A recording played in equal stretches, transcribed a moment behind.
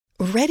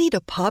Ready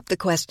to pop the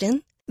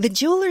question? The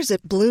jewelers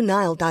at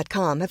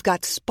BlueNile.com have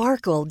got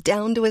sparkle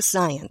down to a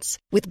science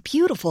with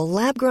beautiful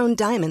lab-grown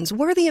diamonds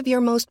worthy of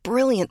your most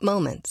brilliant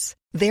moments.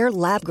 Their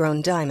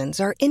lab-grown diamonds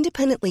are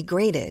independently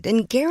graded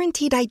and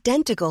guaranteed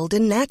identical to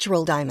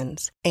natural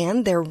diamonds,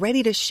 and they're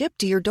ready to ship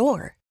to your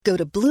door. Go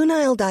to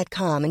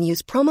BlueNile.com and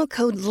use promo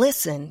code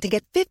LISTEN to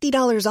get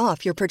 $50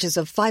 off your purchase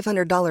of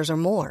 $500 or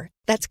more.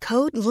 That's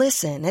code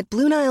LISTEN at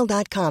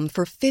BlueNile.com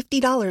for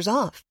 $50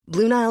 off.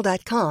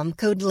 BlueNile.com,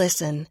 code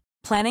LISTEN.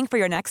 Planning for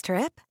your next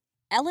trip?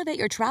 Elevate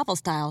your travel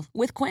style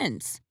with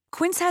Quince.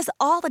 Quince has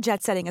all the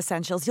jet-setting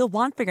essentials you'll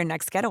want for your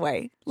next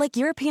getaway, like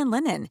European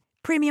linen,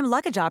 premium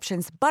luggage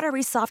options,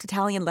 buttery soft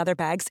Italian leather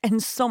bags,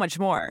 and so much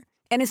more.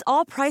 And is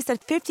all priced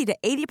at 50 to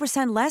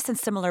 80% less than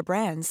similar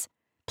brands.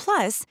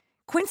 Plus,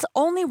 Quince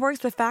only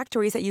works with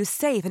factories that use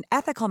safe and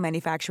ethical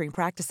manufacturing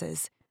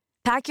practices.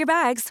 Pack your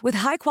bags with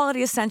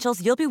high-quality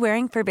essentials you'll be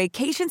wearing for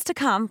vacations to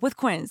come with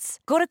Quince.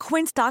 Go to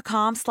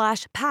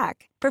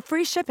quince.com/pack for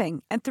free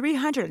shipping and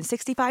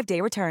 365-day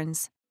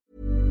returns.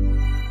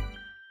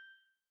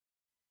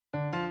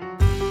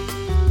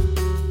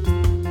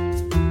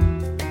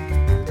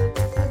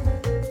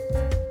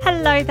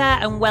 Hello there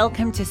and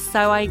welcome to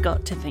So I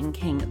Got to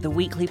Thinking, the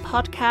weekly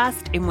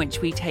podcast in which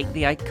we take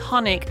the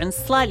iconic and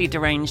slightly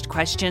deranged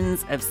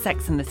questions of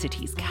Sex and the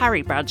City's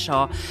Carrie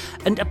Bradshaw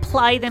and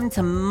apply them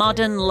to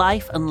modern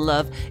life and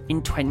love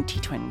in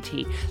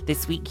 2020.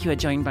 This week you are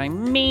joined by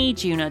me,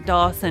 Juna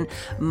Dawson,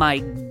 my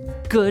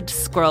good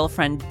squirrel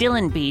friend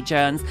Dylan B.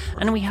 Jones,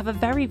 and we have a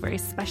very, very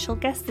special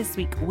guest this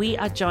week. We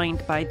are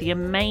joined by the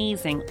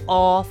amazing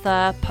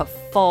author,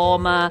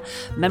 performer,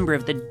 member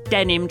of the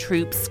Denim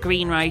Troupe,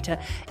 screenwriter.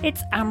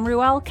 It's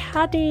Amru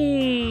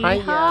Al-Kadi.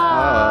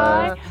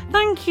 Hi.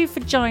 Thank you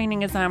for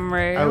joining us,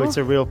 Amru. Oh, it's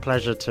a real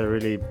pleasure to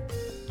really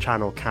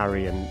channel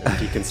Carrie and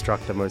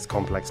deconstruct the most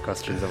complex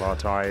questions of our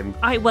time.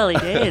 Well,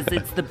 it is.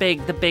 It's the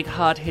big,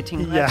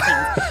 hard-hitting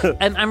questions.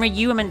 Amru,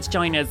 you were meant to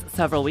join us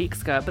several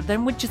weeks ago, but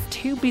then we're just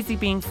too busy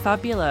being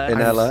fabulous. In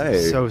LA.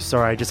 So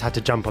sorry, I just had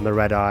to jump on the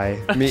red eye.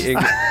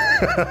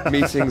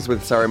 Meetings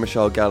with Sarah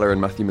Michelle Gellar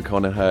and Matthew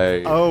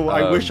McConaughey. Oh,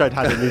 I wish I'd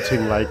had a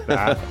meeting like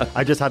that.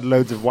 I just had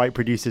loads of white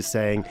producers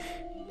saying,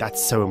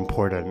 that's so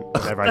important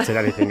whenever I said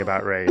anything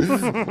about race.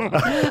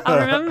 I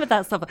remember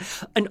that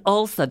stuff. And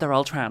also, they're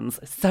all trans.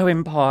 So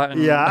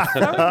important. Yeah. So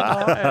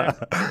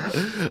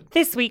important.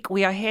 This week,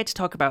 we are here to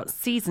talk about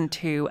Season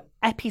 2,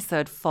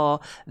 Episode 4,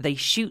 They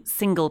Shoot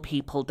Single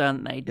People,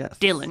 Don't They? Yes.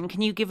 Dylan,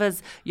 can you give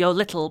us your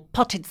little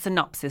potted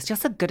synopsis? You're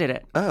so good at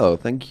it. Oh,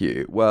 thank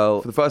you.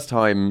 Well, for the first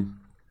time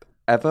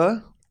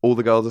ever, all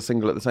the girls are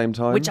single at the same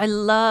time. Which I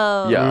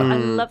love. Yeah. I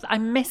love. I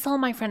miss all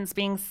my friends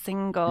being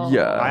single.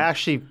 Yeah. I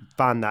actually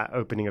found that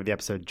opening of the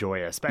episode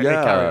joyous. But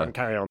Yeah.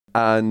 carry on.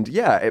 And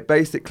yeah, it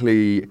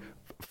basically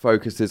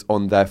focuses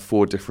on their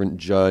 4 different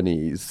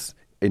journeys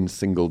in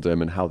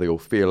singledom and how they all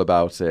feel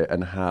about it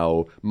and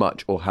how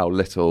much or how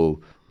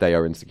little they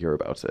are insecure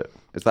about it.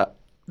 Is that...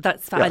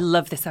 That's fine. Yeah. I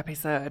love this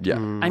episode. Yeah.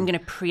 I'm going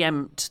to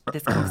preempt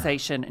this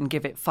conversation and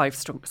give it 5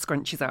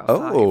 scrunchies out of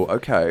 5. Oh,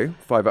 okay.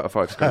 5 out of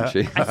 5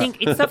 scrunchy. I think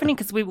it's so funny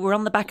because we were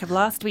on the back of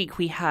last week.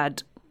 We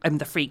had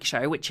The Freak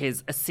Show, which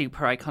is a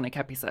super iconic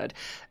episode.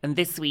 And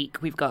this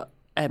week we've got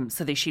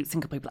So They Shoot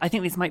Single People. I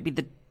think this might be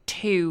the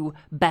 2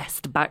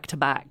 best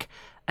back-to-back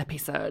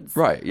episodes.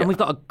 Right, yeah. And we've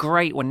got a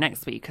great one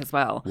next week as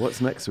well.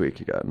 What's next week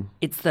again?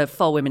 It's the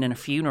 4 Women in a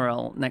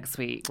Funeral next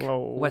week,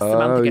 Oh. where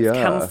Samantha gets yeah.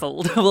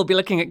 cancelled. We'll be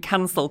looking at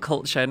cancel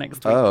culture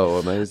next week. Oh,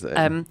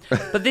 amazing.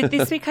 But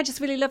this week I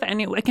just really love it.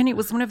 And it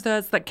was one of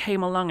those that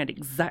came along at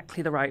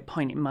exactly the right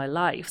point in my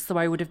life. So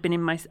I would have been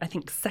in my, I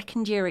think,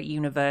 2nd year at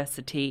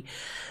university.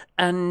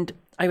 And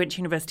I went to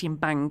university in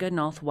Bangor,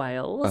 North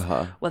Wales,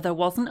 where there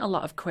wasn't a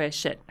lot of queer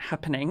shit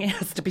happening, it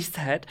has to be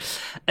said.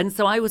 And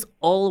so I was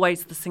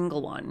always the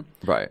single one.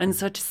 Right. And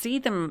so to see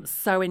them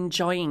so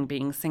enjoying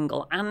being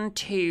single and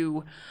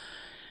to,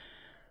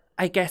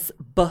 I guess,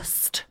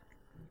 bust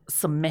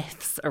some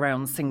myths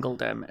around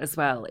singledom as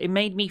well, it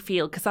made me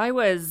feel, because I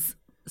was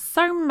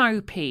so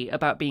mopey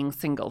about being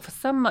single for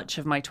so much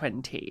of my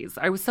 20s.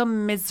 I was so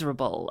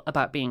miserable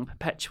about being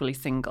perpetually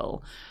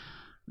single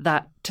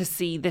that to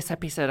see this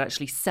episode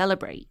actually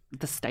celebrate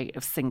the state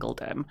of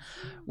singledom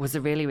was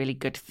a really, really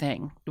good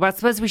thing. Well, I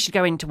suppose we should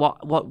go into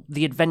what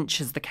the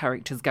adventures the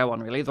characters go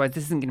on, really. Otherwise,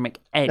 this isn't going to make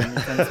any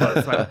sense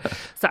whatsoever.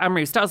 So,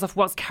 Amru, start us off.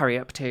 What's Carrie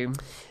up to?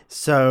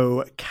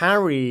 So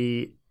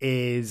Carrie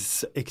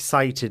is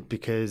excited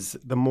because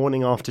the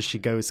morning after she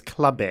goes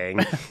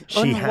clubbing,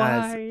 she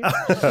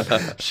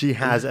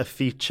has a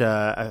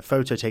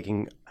photo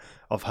taking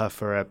of her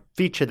for a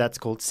feature that's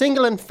called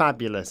Single and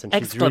Fabulous. And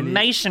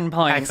Exclamation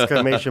point.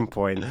 Exclamation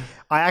point.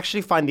 I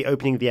actually find the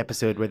opening of the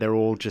episode where they're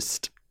all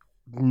just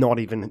not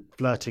even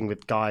flirting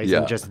with guys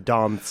and just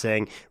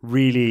dancing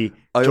really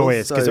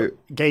joyous. Because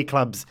gay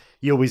clubs,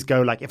 you always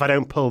go like, if I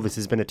don't pull, this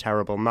has been a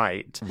terrible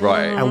night.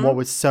 Right. And what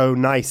was so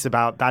nice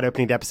about that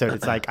opening of the episode,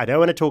 it's like, I don't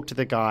want to talk to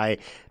the guy.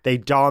 They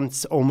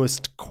dance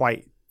almost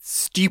quite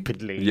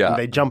stupidly. And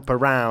they jump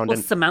around. Well,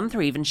 and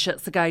Samantha even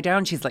shuts the guy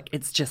down. She's like,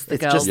 it's just the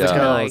girls. Just the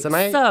girls.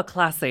 And so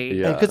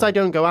classy. And because I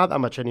don't go out that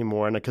much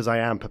anymore, and because I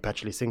am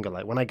perpetually single,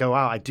 like when I go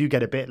out, I do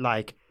get a bit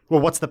like, well,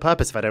 what's the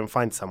purpose if I don't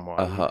find someone?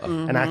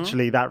 And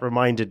actually that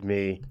reminded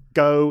me,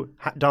 go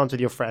dance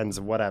with your friends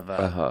or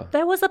whatever.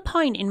 There was a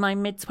point in my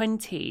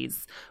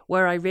mid-20s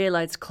where I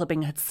realised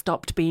clubbing had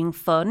stopped being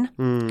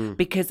fun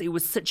because it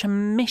was such a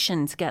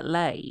mission to get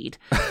laid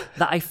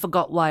that I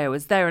forgot why I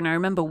was there. And I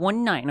remember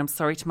one night, and I'm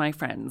sorry to my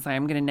friends, I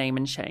am going to name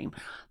and shame,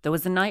 there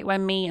was a night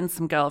when me and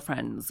some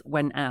girlfriends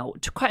went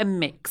out, quite a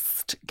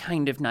mixed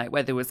kind of night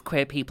where there was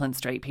queer people and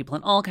straight people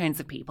and all kinds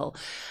of people.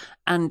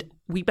 And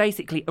we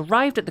basically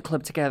arrived at the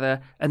club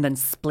together and then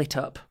split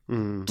up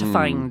to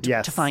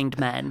find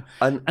men.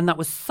 And that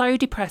was so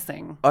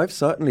depressing. I've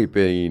certainly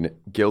been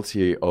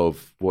guilty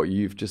of what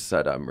you've just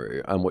said,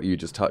 Amru, and what you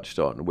just touched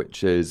on,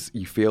 which is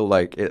it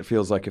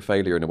feels like a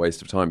failure and a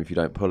waste of time if you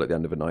don't pull at the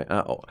end of a night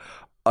out.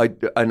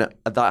 And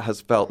that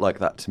has felt like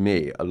that to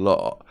me a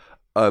lot.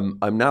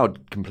 I'm now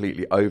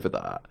completely over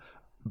that.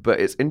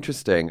 But it's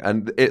interesting,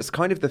 and it's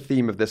kind of the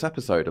theme of this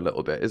episode a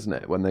little bit, isn't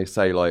it? When they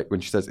say, like,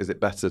 when she says, is it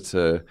better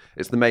to...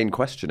 It's the main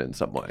question in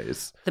some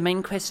ways. The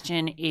main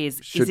question is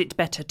it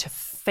better to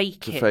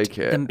fake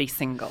it than be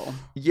single?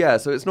 Yeah,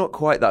 so it's not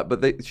quite that,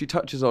 but she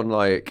touches on,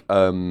 like,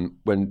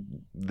 when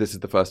this is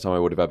the first time I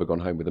would have ever gone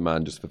home with a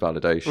man just for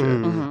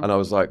validation. And I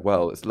was like,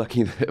 well, it's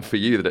lucky for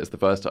you that it's the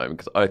first time,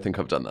 because I think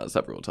I've done that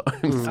several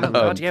times. Oh,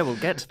 God, yeah, we'll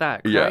get to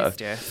that. Christ,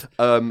 yes.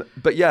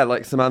 But yeah,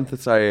 like Samantha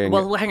saying...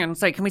 Well, hang on,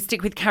 so can we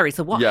stick with Carrie?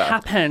 So what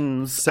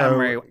happens,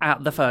 Amru,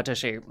 at the photo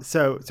shoot?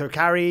 So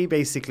Carrie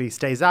basically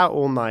stays out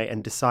all night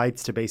and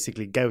decides to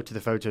basically go to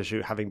the photo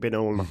shoot, having been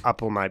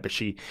up all night, but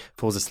she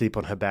falls asleep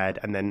on her bed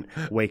and then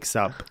wakes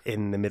up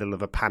in the middle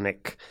of a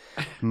panic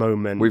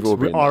moment. We've all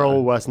been Our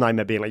all worst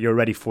nightmare being like, you're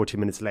already 40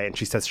 minutes late, and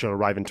she says she'll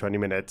arrive in 20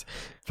 minutes.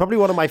 It's probably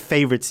one of my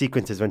favourite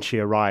sequences when she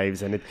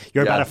arrives, and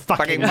you're about a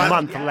fucking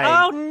month late.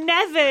 Oh,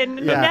 Nevin!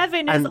 Yeah.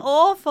 Nevin is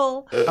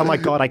awful. Oh my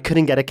God, I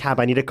couldn't get a cab.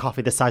 I need a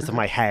coffee the size of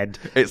my head.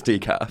 It's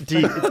decaf. It's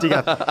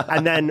decaf.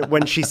 And then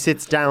when she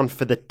sits down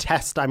for the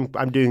test, I'm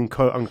doing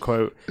quote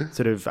unquote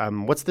sort of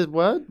what's the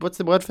word? What's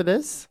the word for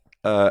this?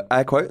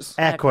 Air quotes.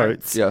 Air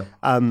quotes. Yeah.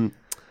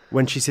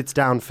 When she sits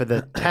down for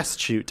the test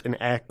shoot in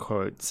air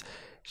quotes,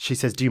 she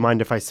says, "Do you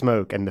mind if I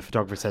smoke?" And the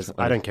photographer says,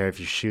 "I don't care if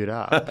you shoot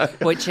up."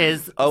 Which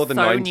is the so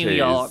 90s. New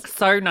York,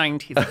 so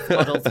 90s.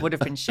 Models would have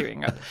been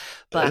shooting up.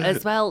 But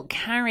as well,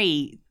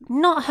 Carrie,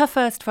 not her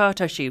first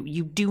photo shoot.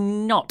 You do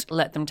not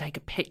let them take a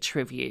picture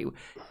of you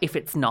if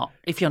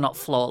you're not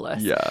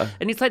flawless. Yeah.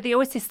 And it's like they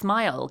always say,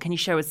 "Smile, can you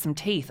show us some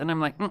teeth?" And I'm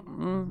like,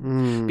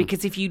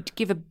 because if you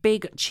give a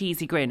big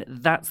cheesy grin,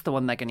 that's the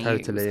one they're going to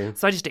use.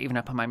 So I just don't even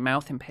open my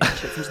mouth in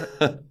pictures.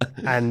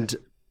 And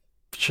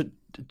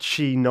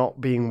she not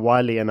being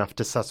wily enough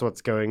to suss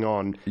what's going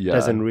on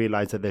doesn't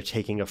realize that they're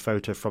taking a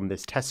photo from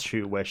this test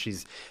shoot where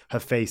her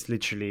face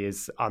literally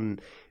is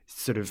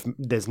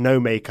there's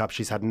no makeup,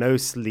 she's had no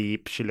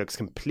sleep, she looks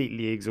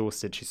completely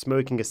exhausted, she's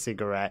smoking a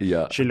cigarette,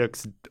 she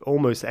looks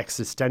almost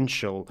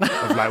existential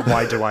of like,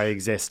 why do I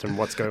exist and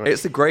what's going on.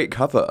 It's a great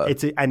cover.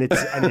 It's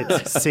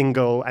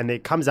single, and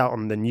it comes out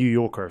on the New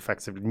Yorker,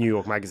 effectively New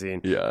York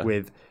magazine,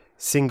 with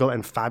single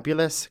and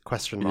fabulous ?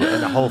 And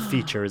the whole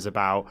feature is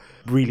about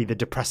really the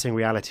depressing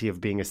reality of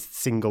being a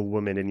single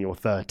woman in your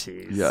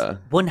 30s. Yeah.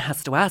 One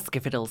has to ask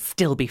if it'll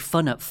still be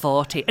fun at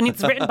 40. And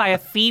it's written by a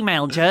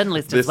female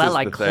journalist as well.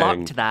 I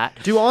clocked that.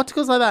 Do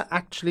articles like that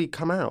actually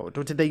come out?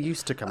 Or did they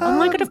used to come out? Oh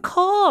my God, of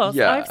course.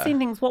 Yeah. I've seen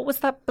things. What was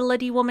that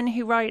bloody woman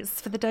who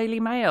writes for the Daily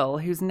Mail,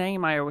 whose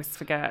name I always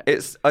forget?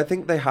 I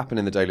think they happen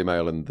in the Daily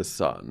Mail and the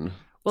Sun.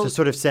 So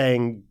sort of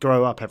saying,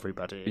 grow up,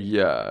 everybody.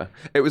 Yeah.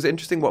 It was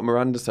interesting what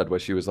Miranda said,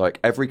 where she was like,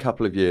 every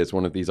couple of years,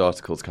 one of these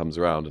articles comes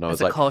around. And I was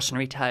like... It's a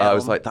cautionary tale. I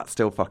was like, that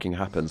still fucking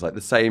happens. Like, the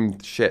same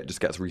shit just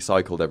gets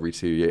recycled every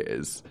 2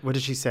 years. What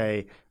did she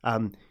say?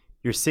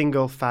 You're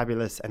single,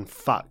 fabulous, and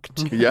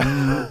fucked.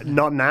 Yeah.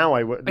 Not now,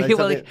 I would.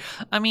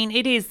 I mean,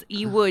 it is...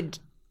 You would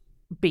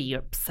be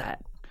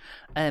upset.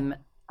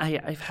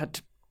 I've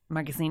had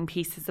magazine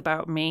pieces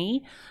about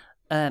me,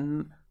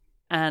 and...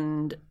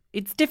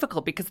 It's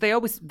difficult because they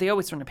always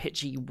run a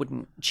picture you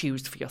wouldn't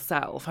choose for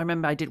yourself. I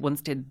remember I once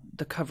did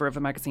the cover of a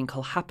magazine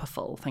called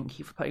Happiful. Thank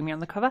you for putting me on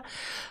the cover.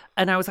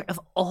 And I was like,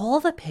 of all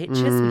the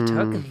pictures we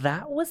took,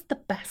 that was the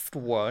best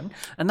one.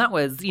 And that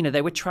was,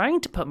 they were trying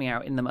to put me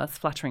out in the most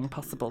flattering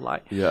possible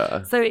light.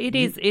 Yeah. So it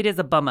is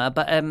a bummer,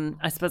 but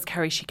I suppose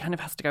Carrie, she kind of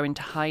has to go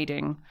into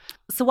hiding.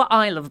 So what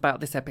I love about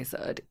this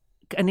episode,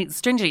 and it's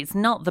strangely, it's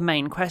not the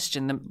main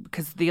question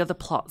because the other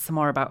plots are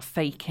more about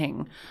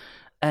faking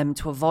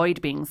to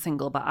avoid being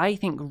single. But I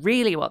think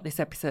really what this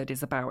episode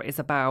is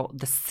about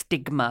the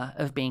stigma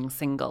of being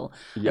single.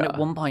 Yeah. And at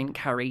one point,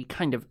 Carrie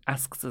kind of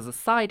asks as a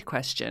side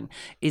question,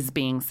 is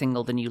being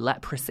single the new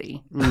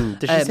leprosy?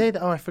 Did she say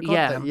that? Oh, I forgot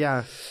that.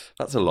 Yeah.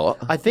 That's a lot.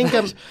 I think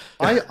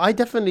I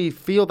definitely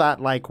feel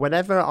that, like,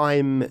 whenever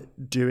I'm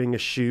doing a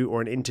shoot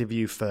or an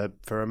interview for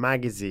a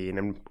magazine,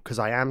 and because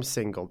I am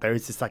single, there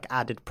is this like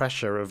added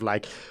pressure of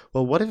like,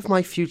 well, what if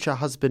my future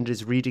husband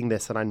is reading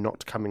this and I'm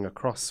not coming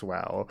across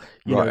well?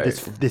 You know,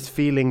 this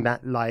feeling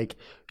that like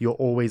you're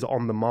always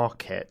on the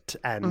market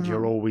and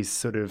you're always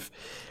sort of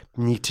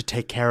need to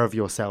take care of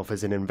yourself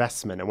as an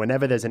investment. And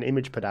whenever there's an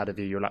image put out of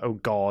you, you're like, oh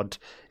God,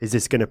 is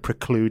this going to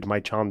preclude my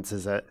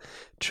chances at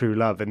true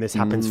love? And this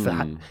happens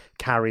for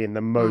Carrie in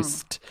the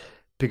most,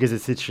 because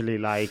it's literally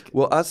like...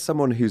 Well, as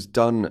someone who's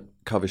done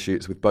cover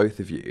shoots with both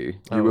of you,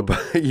 you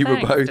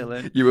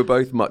were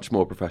both much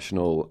more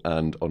professional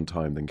and on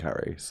time than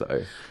Carrie.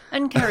 So,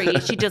 and Carrie,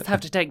 she does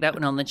have to take that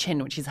one on the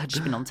chin, which is, had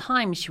she been on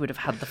time, she would have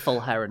had the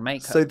full hair and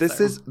makeup. So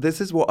this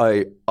is what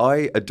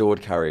I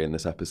adored Carrie in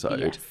this episode.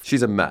 Yes.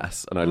 She's a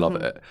mess, and I love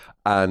it.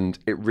 And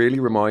it really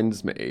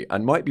reminds me,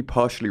 and might be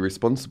partially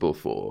responsible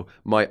for,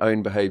 my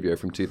own behaviour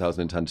from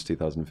 2010 to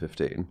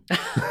 2015.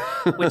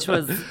 Which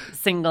was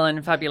single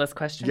and fabulous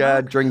question mark?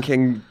 Yeah,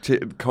 drinking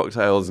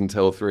cocktails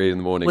until 3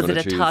 a.m. Was on it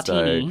a Tuesday.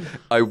 Tartini?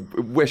 I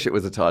wish it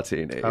was a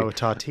Tartini. Oh,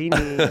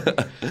 Tartini.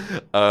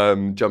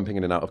 Jumping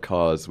in and out of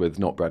cars with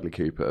not Bradley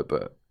Cooper,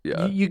 but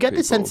yeah. You get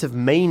the sense of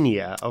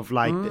mania of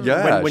like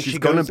when she's she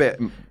gone goes a bit.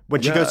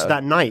 When she goes to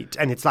that night,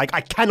 and it's like,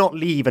 I cannot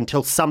leave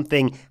until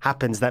something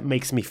happens that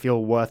makes me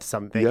feel worth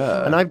something.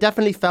 Yeah. And I've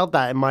definitely felt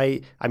that in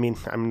my,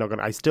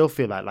 I still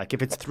feel that, like,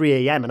 if it's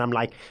 3 a.m. and I'm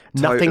like,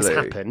 nothing's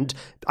happened,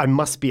 I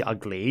must be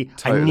ugly.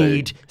 Totally. I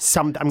need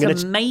something.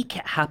 To make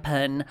it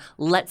happen,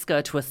 let's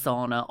go to a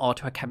sauna or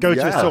to a chemsex. Go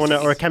to a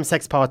sauna or a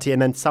chemsex party,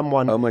 and then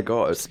someone, oh my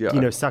God,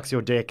 sucks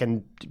your dick,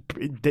 and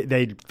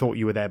they thought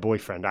you were their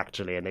boyfriend,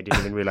 actually, and they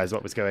didn't even realize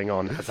what was going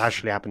on. That's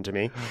actually happened to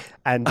me.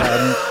 And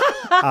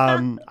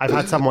I've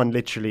had someone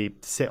literally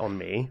sit on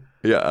me.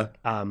 Yeah.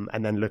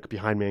 And then look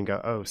behind me and go,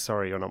 oh,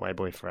 sorry, you're not my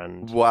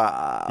boyfriend.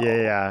 Wow.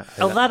 Yeah.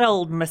 Oh, that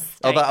old mistake.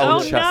 Oh, that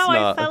old chestnut.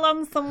 No, I fell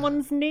on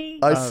someone's knee.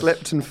 I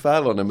slipped and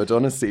fell on a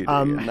Madonna CD,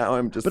 and now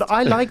I'm just... But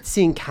I liked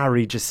seeing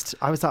Carrie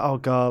I was like, oh,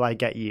 girl, I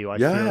get you. I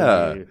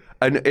feel you.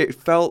 And it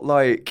felt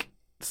like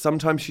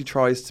sometimes she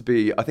tries to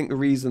be... I think the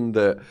reason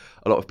that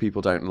a lot of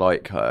people don't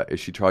like her is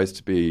she tries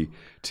to be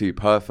too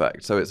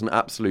perfect. So it's an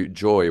absolute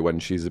joy when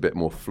she's a bit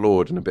more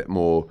flawed and a bit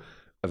more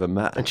of a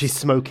mess. And she's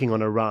smoking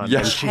on a run.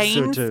 Yeah. And she's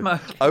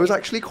smoking. I was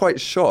actually quite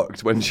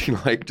shocked when she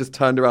like just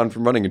turned around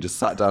from running and just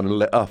sat down and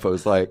lit up. I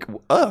was like,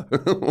 what are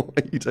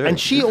you doing? And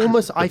she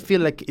almost, I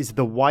feel like, is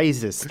the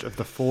wisest of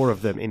the four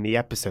of them in the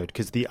episode,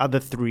 because the other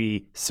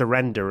three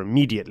surrender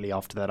immediately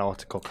after that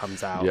article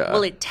comes out. Yeah.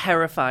 Well, it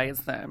terrifies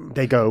them.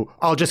 They go,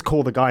 I'll just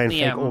call the guy and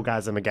fake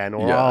orgasm again,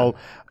 or I'll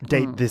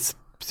date this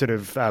sort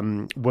of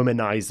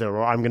womanizer,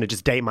 or I'm going to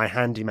just date my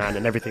handyman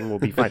and everything will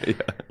be fine.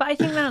 But I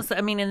think that's,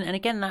 and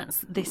again,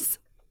 that's this...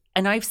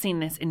 And I've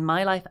seen this in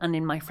my life and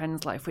in my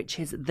friend's life, which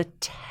is the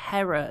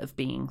terror of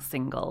being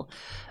single.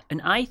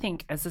 And I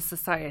think as a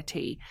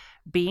society,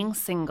 being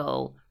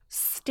single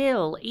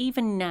still,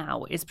 even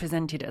now, is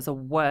presented as a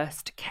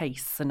worst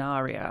case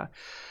scenario.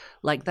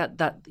 Like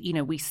that,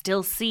 we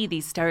still see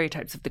these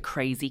stereotypes of the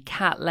crazy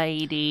cat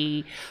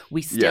lady.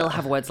 We still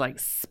have words like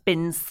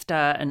spinster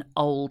and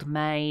old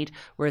maid,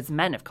 whereas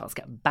men, of course,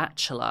 get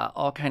bachelor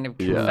or kind of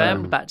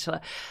confirmed bachelor.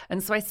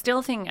 And so I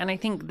still think, and I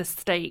think the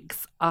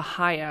stakes are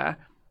higher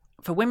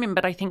for women,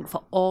 but I think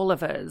for all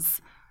of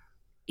us,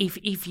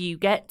 if you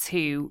get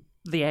to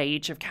the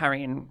age of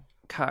Carrie and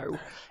Co,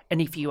 and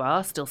if you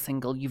are still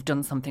single, you've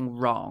done something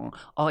wrong,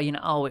 or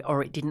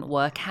or it didn't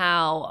work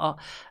out,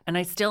 and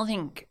I still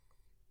think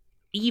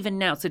even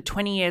now, so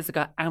 20 years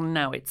ago and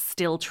now, it's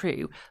still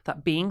true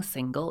that being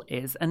single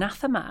is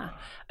anathema,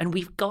 and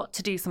we've got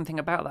to do something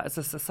about that as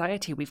a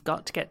society. We've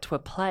got to get to a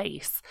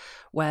place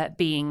where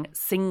being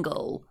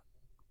single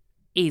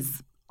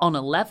is on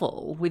a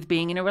level with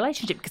being in a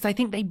relationship, because I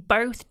think they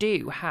both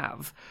do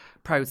have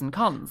pros and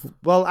cons.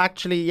 Well,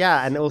 actually,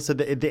 yeah, and also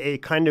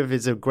it kind of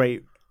is a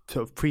great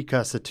sort of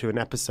precursor to an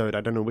episode,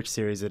 I don't know which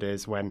series it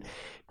is, when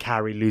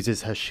Carrie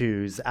loses her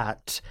shoes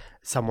at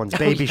someone's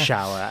baby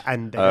shower,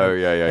 and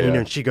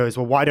and she goes,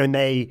 well, why don't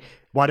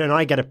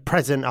I get a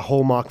present, a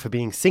hallmark for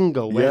being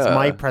single? Where's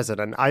my present?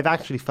 And I've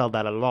actually felt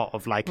that a lot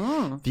of like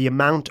the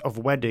amount of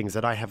weddings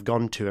that I have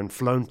gone to and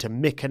flown to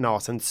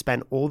Mykonos and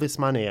spent all this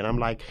money, and I'm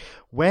like,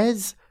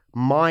 where's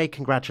my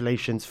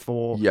congratulations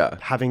for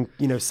having,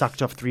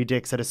 sucked off 3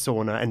 dicks at a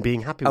sauna and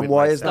being happy with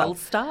why myself. Is that? Gold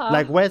star.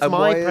 Like, where's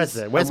my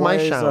present? Where's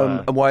my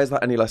shower? And why is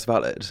that any less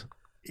valid?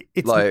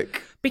 It's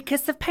like...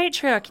 Because of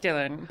patriarchy,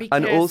 Dylan.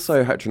 And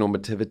also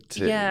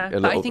heteronormativity a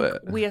little bit. I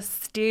think we are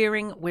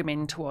steering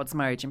women towards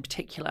marriage in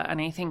particular. And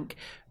I think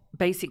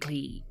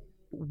basically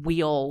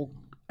we all,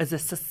 as a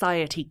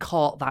society,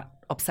 caught that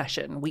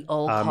obsession. We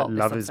all caught this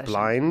Love obsession. is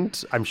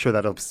Blind. I'm sure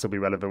that'll still be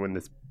relevant when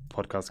this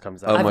podcast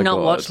comes out. I've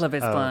not watched Love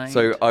is Blind.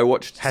 So I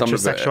watched some of it.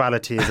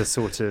 Heterosexuality is a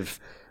sort of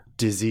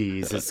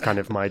disease is kind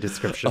of my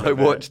description. I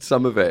watched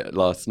some of it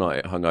last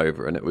night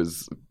hungover, and it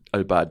was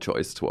a bad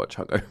choice to watch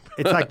hungover.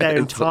 It's like their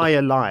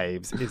entire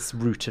lives is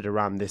rooted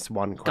around this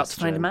one question. Got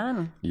to find a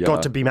man. Yeah.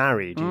 Got to be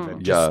married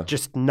even.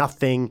 Just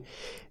nothing.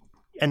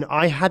 And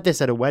I had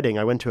this at a wedding.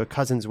 I went to a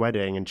cousin's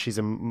wedding, and she's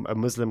a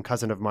Muslim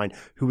cousin of mine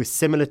who was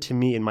similar to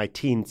me in my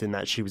teens in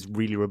that she was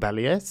really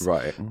rebellious.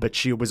 Right. But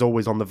she was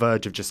always on the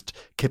verge of just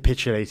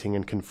capitulating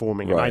and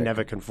conforming. And I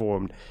never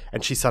conformed.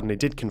 And she suddenly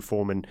did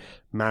conform and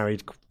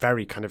married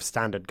very kind of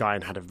standard guy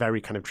and had a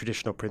very kind of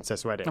traditional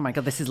princess wedding. Oh my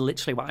God, this is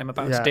literally what I'm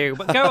about to do.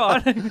 But go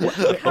on.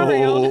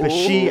 Carry on. But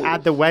she,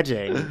 at the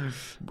wedding,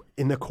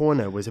 in the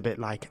corner, was a bit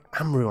like,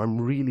 Amru, I'm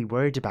really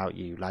worried about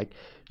you. Like,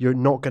 you're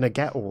not going to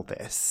get all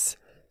this.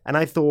 And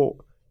I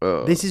thought,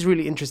 this is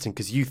really interesting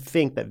because you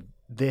think that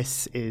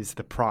this is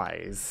the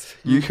prize.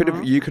 You could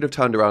have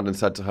turned around and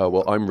said to her,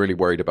 well, I'm really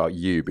worried about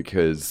you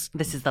because...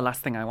 This is the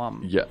last thing I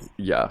want.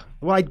 Yeah.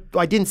 Well,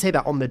 I didn't say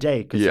that on the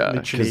day because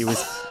literally it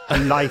was a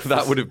life...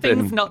 That would have been...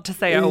 Things not to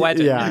say at a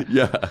wedding.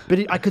 Yeah.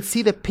 But I could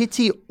see the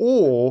pity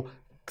or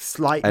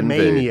slight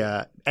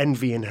mania,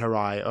 envy in her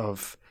eye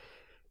of,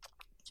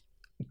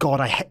 God,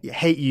 I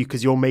hate you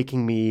because you're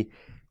making me...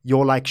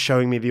 You're like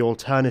showing me the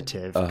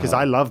alternative because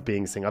I love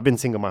being single. I've been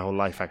single my whole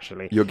life,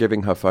 actually. You're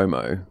giving her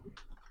FOMO.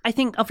 I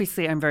think,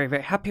 obviously, I'm very,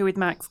 very happy with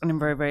Max and I'm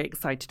very, very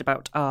excited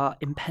about our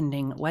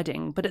impending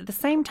wedding. But at the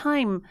same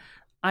time,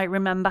 I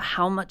remember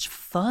how much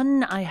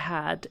fun I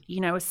had,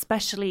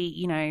 especially,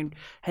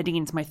 heading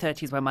into my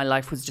 30s where my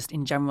life was just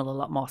in general a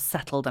lot more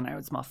settled and I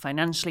was more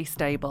financially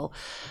stable.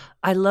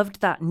 I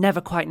loved that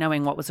never quite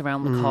knowing what was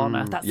around the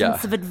corner. That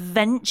sense of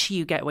adventure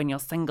you get when you're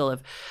single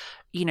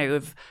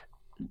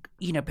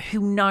but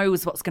who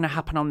knows what's going to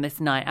happen on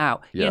this night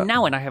out? Yeah.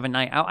 Now when I have a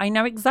night out, I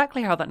know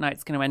exactly how that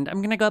night's going to end. I'm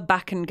going to go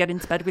back and get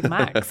into bed with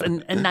Max.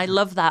 and I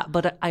love that.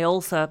 But I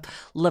also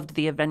loved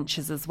the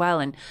adventures as well.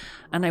 And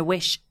I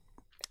wish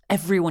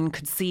everyone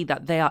could see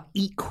that they are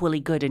equally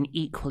good and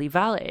equally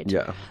valid.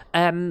 Yeah.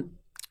 And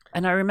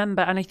I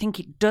remember, and I think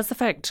it does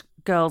affect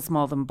girls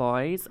more than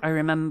boys. I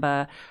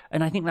remember,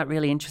 and I think that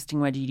really interesting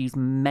word you use,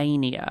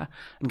 mania.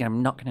 Again,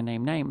 I'm not going to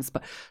name names,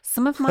 but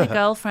some of my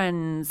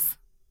girlfriends...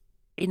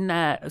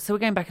 so we're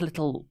going back a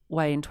little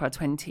way into our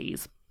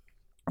 20s.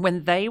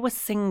 When they were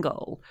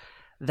single,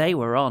 they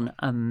were on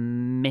a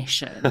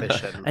mission.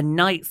 And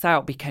nights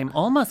out became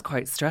almost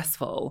quite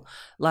stressful.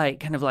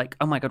 Like,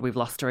 oh my God, we've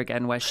lost her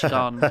again. Where's she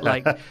gone?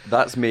 Like,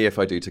 that's me if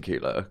I do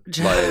tequila.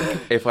 Like,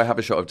 if I have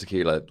a shot of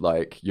tequila,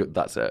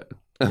 that's it.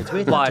 It's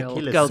weird. Wild.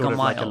 Tequila's Girl sort gone of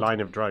like a wild. line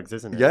of drugs,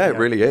 isn't it? Yeah, it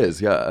really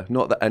is. Yeah,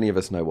 not that any of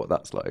us know what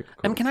that's like.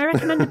 Can I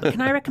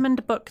recommend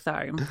a book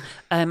though?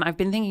 I've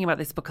been thinking about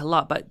this book a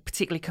lot, but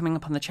particularly coming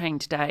up on the train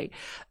today.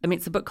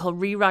 It's a book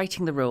called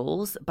Rewriting the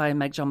Rules by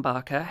Meg John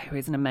Barker, who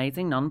is an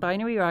amazing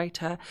non-binary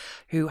writer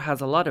who has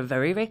a lot of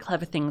very, very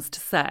clever things to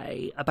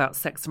say about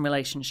sex and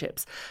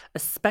relationships,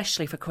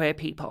 especially for queer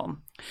people.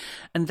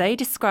 And they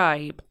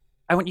describe,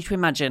 I want you to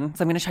imagine,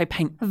 so I'm going to try to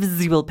paint a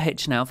visual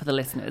picture now for the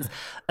listeners,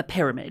 a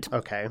pyramid.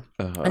 Okay.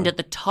 And at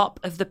the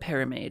top of the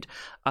pyramid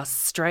are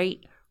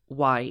straight,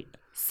 white,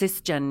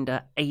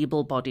 cisgender,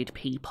 able-bodied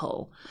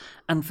people.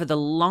 And for the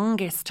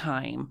longest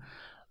time,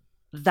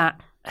 that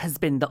has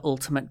been the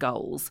ultimate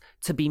goals,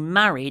 to be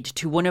married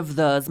to one of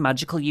those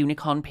magical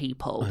unicorn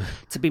people.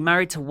 To be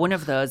married to one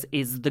of those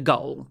is the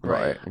goal.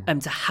 Right.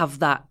 To have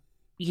that,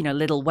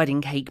 little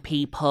wedding cake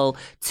people,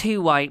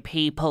 2 white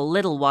people,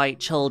 little white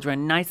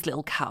children, nice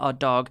little cat or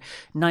dog,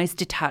 nice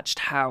detached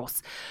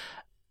house.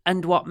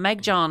 And what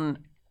Meg John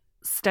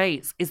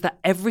states is that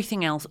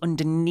everything else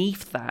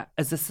underneath that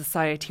as a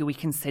society we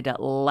consider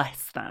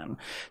less than.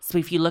 So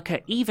if you look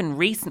at even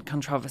recent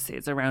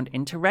controversies around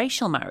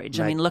interracial marriage,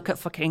 look at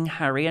fucking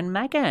Harry and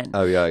Meghan.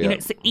 Oh yeah.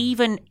 So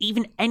even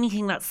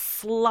anything that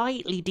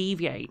slightly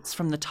deviates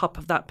from the top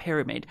of that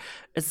pyramid,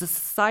 as a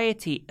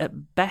society,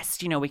 at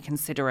best, we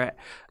consider it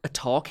a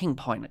talking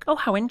point. Like, oh,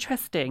 how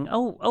interesting.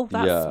 Oh,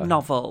 that's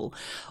novel.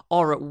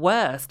 Or at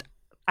worst,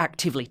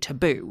 actively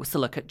taboo. So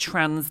look at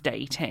trans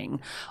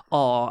dating,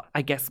 or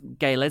I guess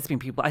gay lesbian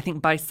people. I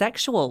think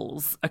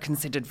bisexuals are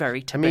considered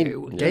very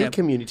taboo. Gay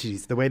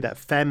communities, the way that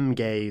femme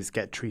gays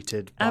get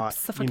treated,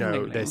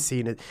 absolutely, they're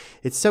seen as,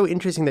 it's so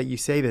interesting that you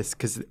say this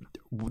because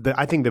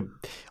I think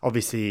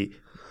obviously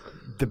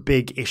the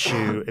big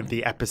issue of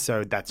the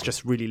episode that's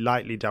just really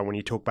lightly done when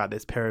you talk about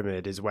this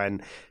pyramid is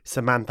when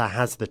Samantha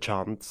has the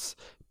chance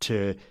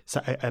to,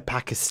 a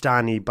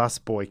Pakistani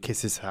busboy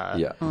kisses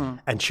her,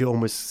 and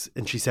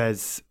she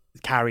says,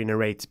 Carrie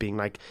narrates being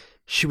like,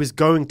 she was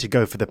going to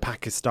go for the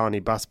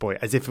Pakistani busboy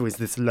as if it was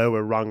this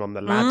lower rung on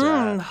the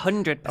ladder.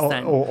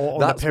 100%. Or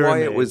that's why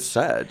it was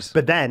said.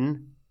 But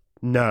then,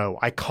 no,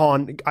 I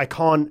can't.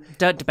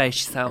 Don't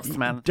debase yourself,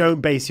 Samantha.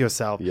 Don't base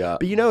yourself. Yeah.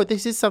 But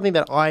this is something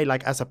that I,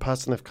 like, as a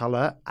person of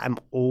color, I'm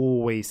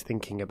always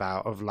thinking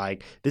about of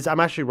like this. I'm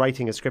actually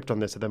writing a script on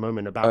this at the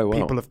moment about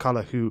people of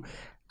color who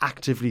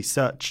actively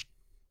search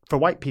for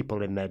white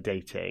people in their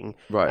dating.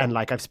 Right. And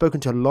like, I've spoken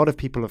to a lot of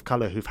people of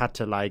color who've had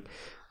to like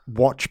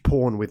watch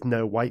porn with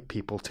no white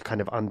people to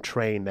kind of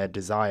untrain their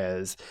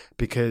desires,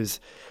 because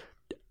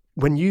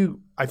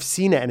I've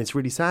seen it and it's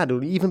really sad.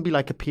 It'll even be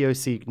like a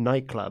POC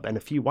nightclub and a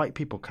few white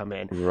people come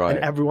in right.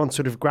 and everyone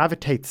sort of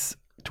gravitates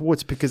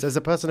towards, because as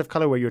a person of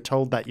color where you're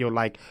told that your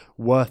like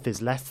worth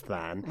is less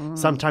than,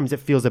 sometimes it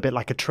feels a bit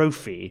like a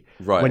trophy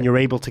when you're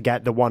able to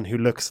get the one who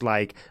looks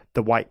like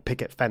the white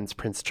picket fence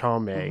Prince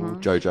Charming.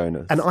 Joe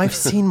Jonas. And I've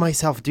seen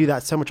myself do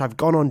that so much. I've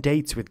gone on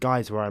dates with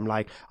guys where I'm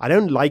like, I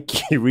don't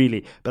like you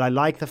really, but I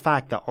like the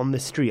fact that on the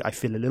street I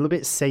feel a little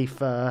bit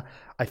safer.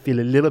 I feel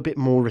a little bit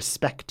more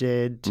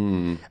respected.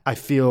 I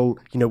feel,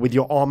 with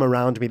your arm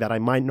around me, that I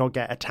might not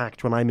get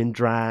attacked when I'm in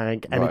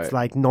drag. And it's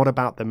like not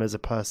about them as a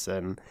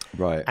person.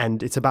 Right.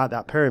 And it's about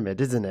that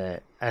pyramid, isn't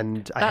it?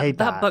 And I hate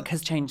that. That book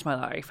has changed my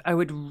life. I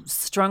would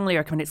strongly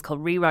recommend it. It's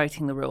called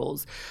Rewriting the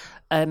Rules.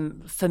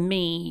 For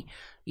me,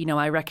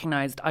 I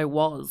recognized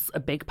a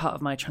big part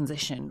of my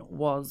transition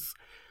was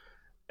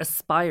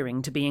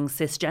aspiring to being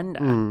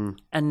cisgender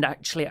and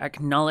actually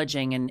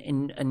acknowledging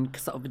and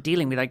sort of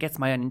dealing with, I guess,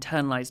 my own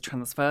internalized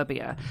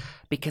transphobia,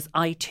 because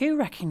I too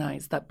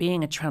recognized that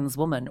being a trans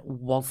woman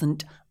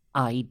wasn't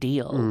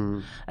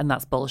ideal. And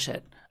that's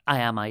bullshit. I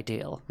am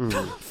ideal.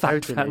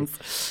 Fact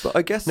fans. But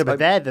I guess but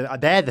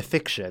they're the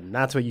fiction.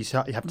 That's where you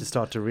have to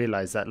start to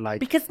realize that,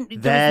 like, because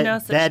they're no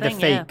the thing, fake.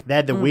 yeah.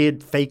 They're the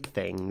weird fake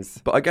things.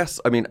 But I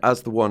guess,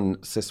 as the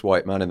one cis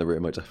white man in the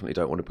room, I definitely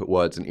don't want to put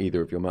words in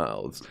either of your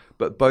mouths.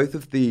 But both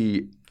of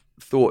the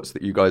thoughts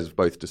that you guys have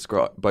both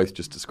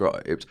just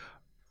described,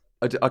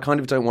 I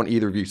kind of don't want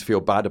either of you to feel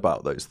bad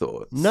about those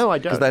thoughts. No, I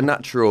don't. Because they're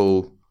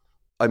natural.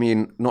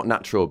 Not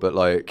natural, but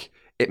like,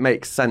 it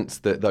makes sense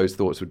that those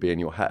thoughts would be in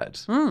your head.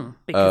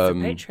 Because of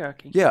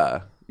patriarchy.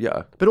 Yeah.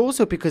 But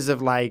also because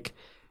of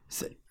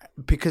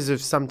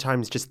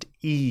sometimes just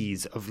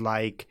ease of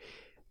like,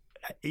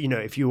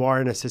 if you are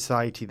in a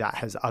society that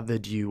has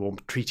othered you or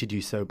treated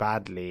you so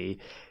badly,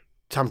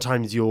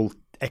 sometimes you'll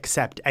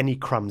accept any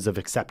crumbs of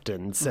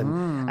acceptance,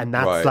 and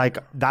that's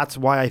that's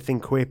why I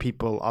think queer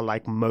people are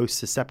like most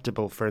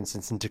susceptible, for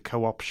instance, into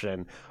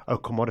co-option or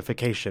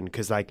commodification,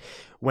 because like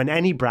when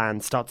any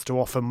brand starts to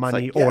offer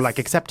money or like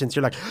acceptance,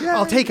 you're like,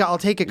 I'll take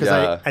it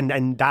because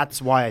and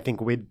that's why I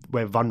think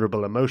we're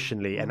vulnerable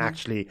emotionally and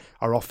actually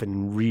are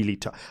often really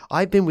tough.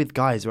 I've been with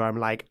guys where I'm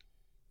like,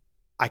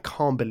 I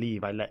can't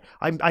believe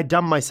I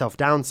dumb myself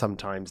down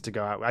sometimes to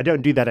go out. I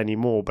don't do that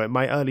anymore, but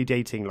my early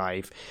dating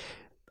life,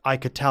 I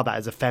could tell that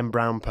as a femme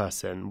brown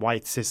person,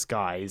 white cis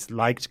guys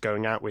liked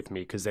going out with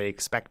me because they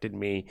expected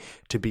me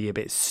to be a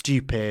bit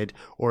stupid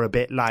or a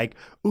bit like,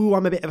 ooh,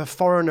 I'm a bit of a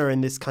foreigner in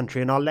this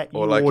country and I'll let you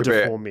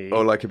order for me.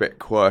 Or like a bit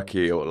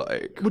quirky or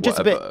like whatever. Just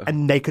a bit,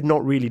 and they could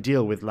not really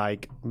deal with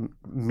like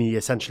me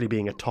essentially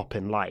being a top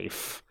in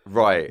life.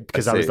 Right.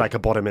 Because I was like a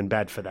bottom in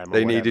bed for them.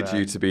 They needed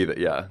you to be that,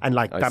 yeah. And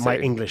like that my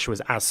English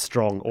was as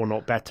strong or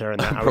not better. And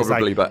that I was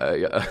probably like, better,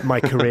 yeah. My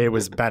career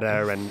was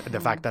better, and the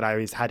fact that I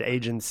always had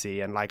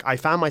agency. And like I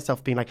found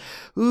myself being like,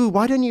 ooh,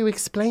 why don't you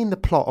explain the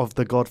plot of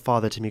The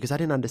Godfather to me? Because I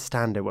didn't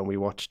understand it when we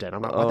watched it.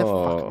 I'm like, why the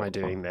fuck am I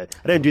doing that?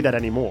 I don't do that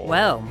anymore.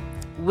 Well,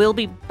 we'll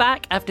be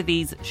back after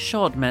these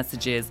short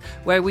messages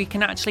where we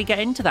can actually get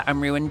into that,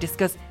 Amru, and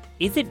discuss,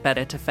 is it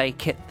better to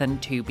fake it than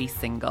to be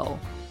single?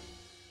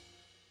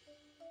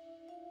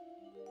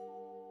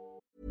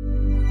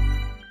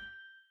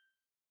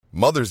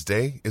 Mother's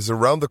Day is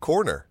around the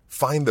corner.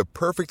 Find the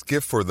perfect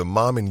gift for the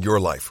mom in your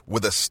life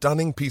with a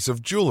stunning piece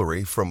of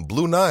jewelry from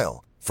Blue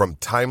Nile. From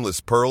timeless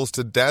pearls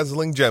to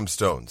dazzling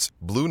gemstones,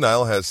 Blue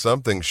Nile has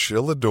something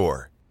she'll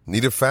adore.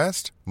 Need it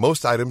fast?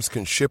 Most items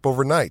can ship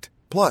overnight.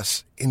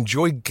 Plus,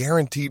 enjoy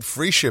guaranteed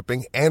free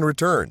shipping and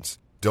returns.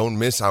 Don't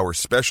miss our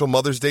special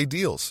Mother's Day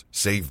deals.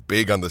 Save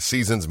big on the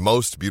season's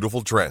most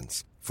beautiful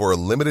trends. For a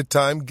limited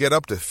time, get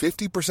up to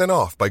 50%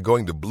 off by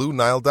going to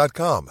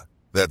BlueNile.com.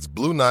 That's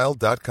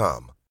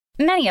BlueNile.com.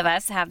 Many of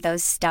us have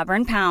those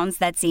stubborn pounds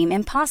that seem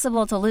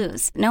impossible to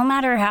lose, no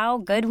matter how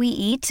good we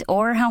eat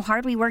or how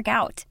hard we work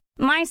out.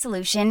 My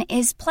solution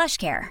is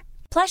PlushCare.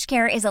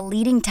 PlushCare is a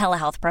leading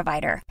telehealth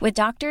provider with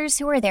doctors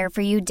who are there for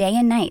you day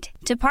and night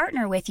to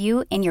partner with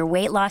you in your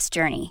weight loss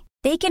journey.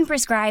 They can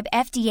prescribe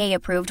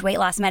FDA-approved weight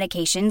loss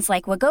medications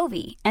like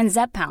Wegovy and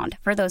Zepbound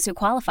for those who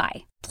qualify.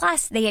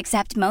 Plus, they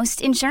accept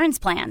most insurance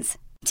plans.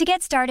 To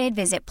get started,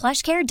 visit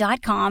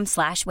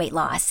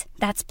plushcare.com/weightloss.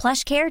 That's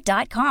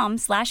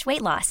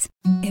plushcare.com/weightloss.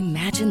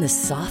 Imagine the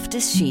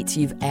softest sheets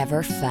you've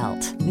ever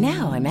felt.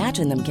 Now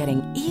imagine them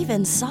getting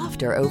even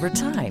softer over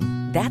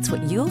time. That's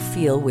what you'll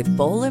feel with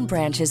Boll &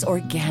 Branch's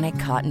organic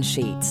cotton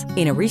sheets.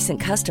 In a recent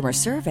customer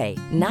survey,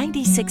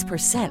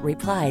 96%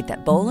 replied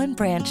that Boll &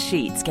 Branch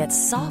sheets get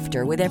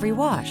softer with every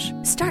wash.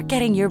 Start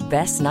getting your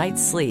best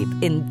night's sleep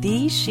in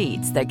these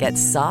sheets that get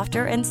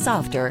softer and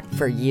softer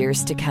for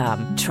years to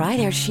come. Try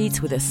their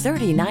sheets with a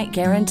 30-night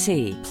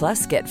guarantee.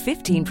 Plus, get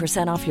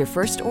 15% off your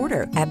first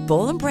order at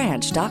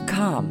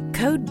BollandBranch.com.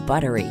 Code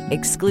BUTTERY.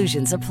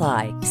 Exclusions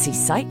apply. See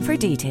site for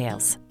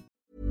details.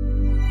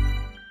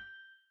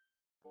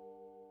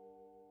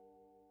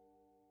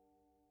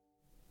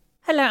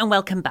 Hello and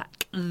welcome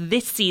back.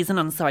 This season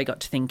on So I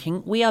Got to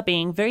Thinking, we are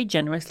being very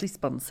generously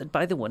sponsored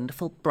by the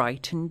wonderful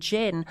Brighton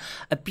Gin,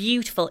 a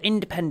beautiful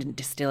independent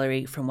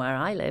distillery from where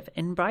I live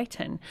in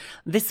Brighton.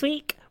 This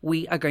week,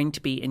 we are going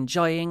to be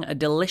enjoying a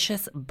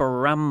delicious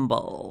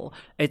Bramble.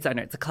 I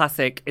know it's a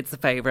classic, it's a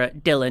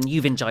favourite. Dylan,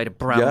 you've enjoyed a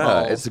Bramble.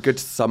 Yeah, it's a good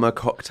summer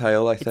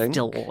cocktail, I think.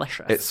 It's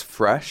delicious. It's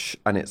fresh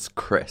and it's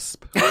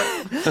crisp.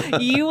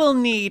 You will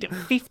need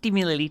 50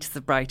 millilitres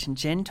of Brighton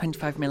Gin,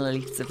 25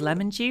 millilitres of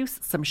lemon juice,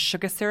 some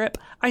sugar syrup,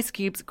 ice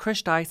cubes,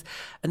 crushed ice,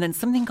 and then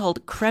something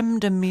called creme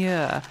de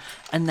mure,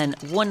 and then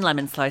 1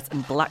 lemon slice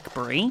and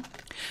blackberry.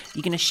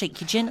 You're going to shake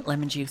your gin,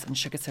 lemon juice and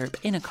sugar syrup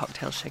in a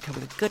cocktail shaker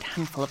with a good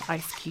handful of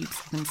ice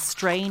cubes, and then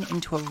strain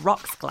into a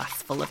rocks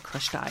glass full of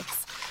crushed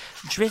ice.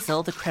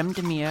 Drizzle the creme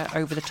de mure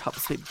over the top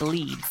so it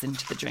bleeds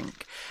into the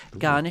drink.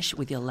 Garnish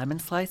with your lemon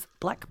slice,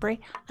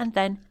 blackberry, and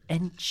then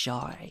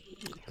enjoy.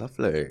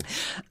 Lovely.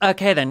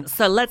 Okay then,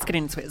 so let's get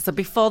into it. So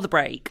before the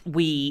break,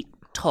 we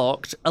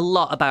talked a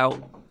lot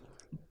about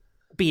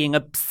being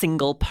a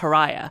single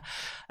pariah.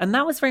 And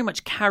that was very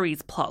much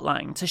Carrie's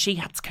plotline. So she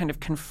had to kind of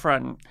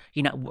confront,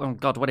 oh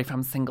God, what if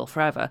I'm single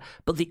forever?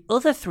 But the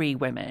other 3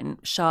 women,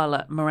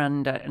 Charlotte,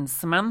 Miranda, and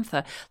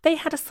Samantha, they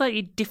had a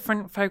slightly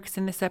different focus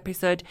in this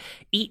episode.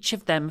 Each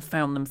of them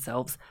found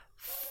themselves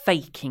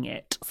faking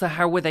it. So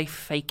how were they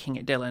faking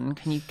it, Dylan?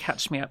 Can you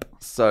catch me up?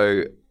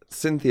 So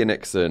Cynthia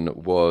Nixon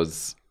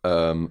was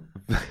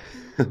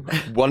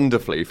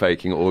wonderfully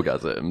faking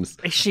orgasms.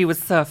 She was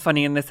so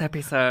funny in this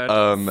episode.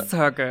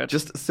 So good.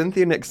 Just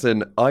Cynthia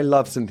Nixon, I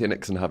love Cynthia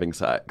Nixon having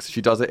sex.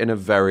 She does it in a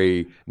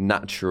very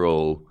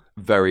natural,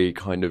 very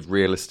kind of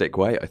realistic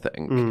way, I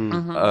think.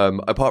 Mm-hmm.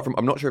 Apart from,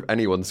 I'm not sure if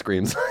anyone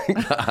screams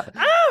like that.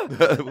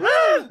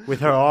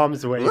 With her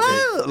arms waving.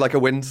 Like a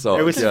windsock.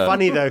 It was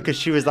funny though, because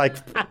she was like...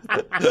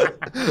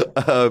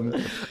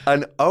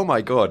 and oh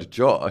my God,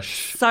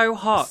 Josh. So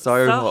hot.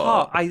 So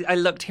hot. I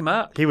looked him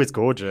up. He was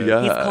gorgeous.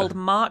 Yeah. He's called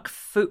Mark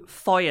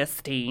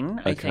Feuerstein,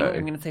 I think.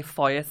 I'm going to say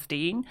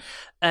Feuerstein.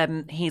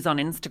 He's on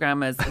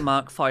Instagram as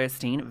Mark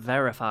Feuerstein,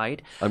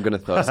 verified. I'm going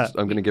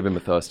to give him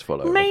a thirst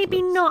follow. Maybe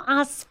afterwards. not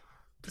as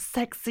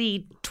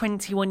sexy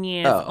 21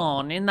 years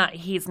on, in that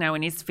he's now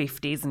in his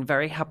 50s and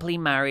very happily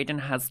married and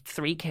has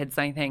 3 kids,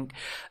 I think.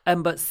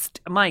 But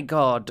my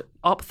God,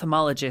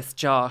 ophthalmologist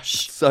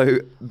Josh. So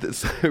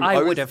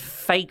I would have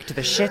faked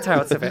the shit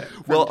out of it.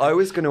 Well, I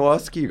was going to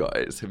ask you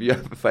guys, have you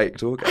ever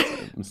faked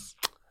orgasms?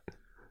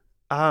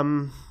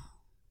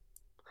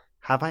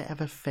 Have I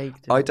ever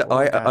faked I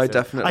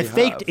definitely I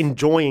faked have.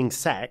 enjoying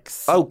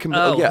sex. Yeah.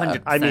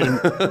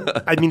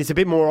 100%. I mean, it's a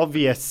bit more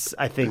obvious,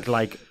 I think,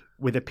 like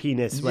with a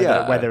penis,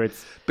 whether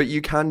it's... But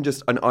you can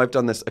just, and I've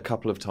done this a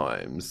couple of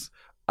times,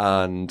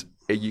 and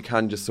you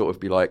can just sort of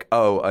be like,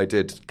 oh, I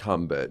did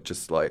come, but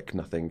just like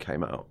nothing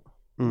came out.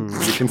 You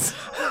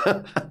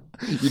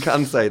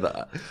can say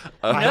that.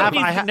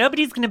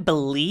 Nobody's going to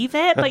believe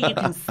it, but you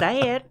can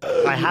say it.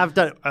 I have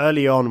done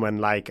early on when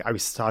like I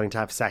was starting to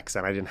have sex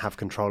and I didn't have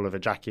control of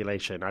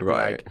ejaculation. I'd be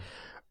like,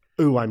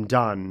 ooh, I'm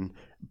done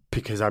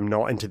because I'm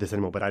not into this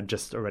anymore, but I'd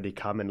just already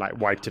come and like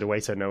wiped it away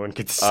so no one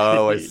could see.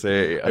 Oh, I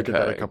see. I did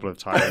that a couple of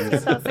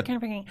times. That's the kind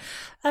of thing.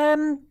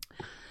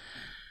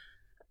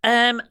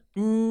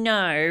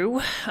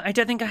 No, I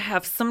don't think I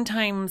have.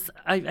 Sometimes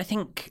I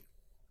think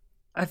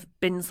I've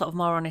been sort of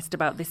more honest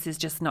about this is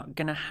just not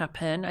going to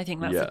happen. I think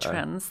that's a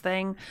trans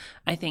thing.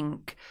 I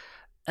think,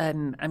 I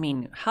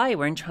mean, hi,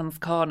 we're in Trans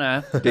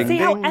Corner. Ding, See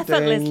how ding,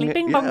 effortlessly, ding.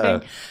 bing,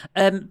 bong,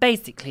 bing.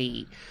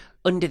 Basically,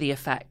 under the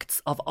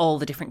effects of all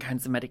the different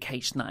kinds of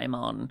medication that I'm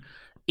on,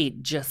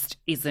 it just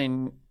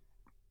isn't,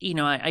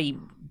 I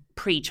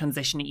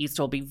pre-transition, it used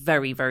to all be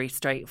very, very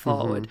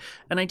straightforward.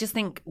 And I just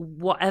think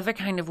whatever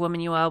kind of woman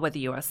you are, whether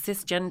you are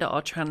cisgender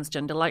or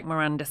transgender, like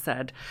Miranda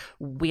said,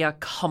 we are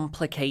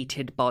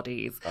complicated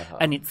bodies.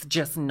 And it's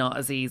just not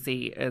as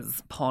easy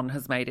as porn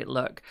has made it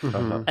look.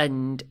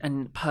 And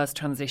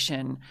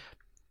post-transition,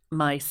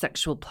 my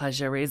sexual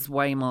pleasure is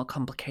way more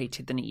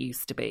complicated than it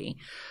used to be.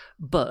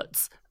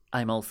 But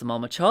I'm also more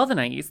mature than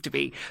I used to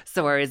be.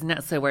 So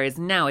whereas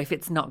now, if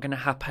it's not going to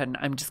happen,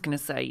 I'm just going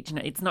to say,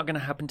 it's not going to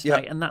happen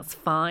tonight, and that's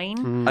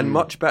fine. And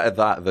much better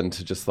that than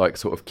to just like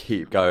sort of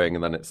keep going,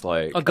 and then it's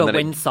like, or go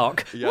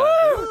windsock.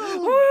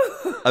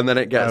 And then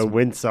it gets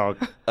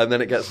windsock, and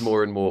then it gets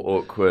more and more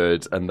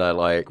awkward, and they're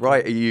like,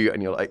 "Right, are you?"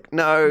 And you're like,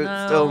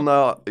 "No, still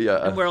not."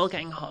 Yeah, and we're all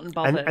getting hot and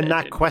bothered. And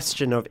that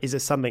question of is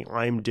it something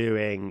I'm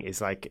doing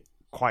is like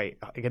quite,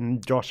 again,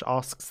 Josh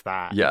asks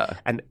that. Yeah.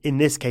 And in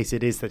this case,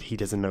 it is that he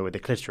doesn't know where the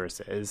clitoris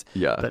is.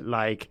 Yeah. But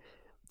like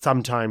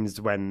sometimes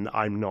when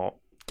I'm not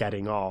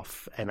getting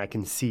off and I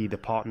can see the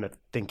partner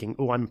thinking,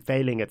 oh, I'm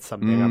failing at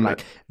something, I'm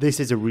like, this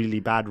is a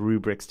really bad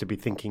rubrics to be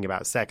thinking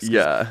about sex.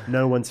 Yeah.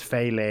 No one's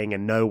failing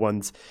and no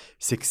one's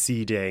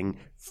succeeding,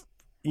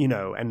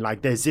 and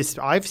like there's this,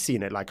 I've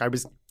seen it, like I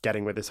was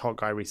getting with this hot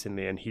guy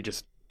recently and he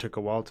just took a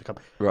while to come.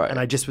 Right. And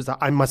I just was like,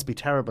 I must be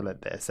terrible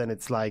at this. And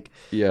it's like,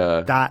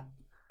 yeah, that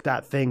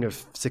that thing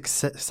of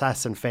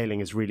success and failing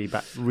is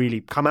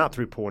really come out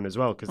through porn as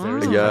well, because there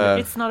is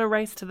it's not a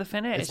race to the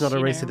finish. It's not a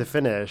race to the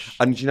finish.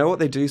 And do you know what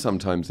they do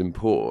sometimes in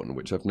porn,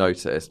 which I've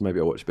noticed? Maybe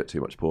I watch a bit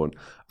too much porn.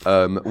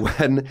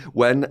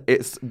 When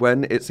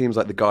it seems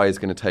like the guy is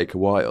going to take a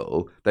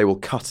while, they will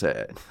cut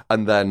it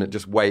and then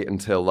just wait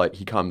until like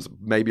he comes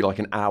maybe like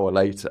an hour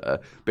later.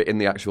 But in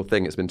the actual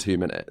thing, it's been 2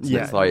 minutes.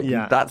 Yeah, it's like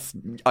that's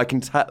I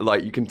can tell.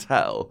 Like you can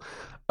tell.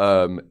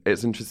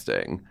 It's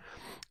interesting.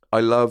 I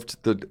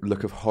loved the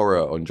look of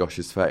horror on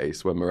Josh's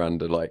face when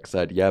Miranda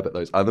said, "Yeah, but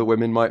those other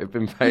women might have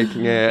been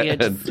faking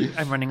it."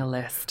 I'm running a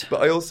list.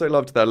 But I also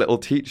loved their little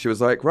teach. She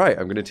was like, "Right,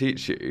 I'm going to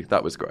teach you."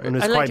 That was great. And it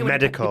was quite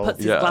medical. He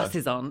puts his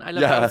glasses on. I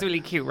love that. It was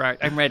really cute. Right,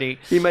 I'm ready.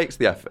 He makes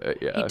the effort.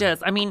 Yeah, he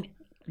does. I mean,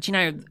 do you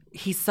know,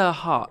 he's so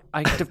hot.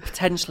 I could have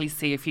potentially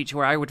see a future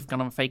where I would have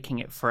gone on faking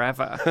it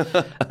forever.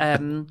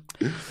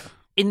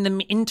 In the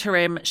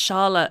interim,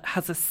 Charlotte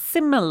has a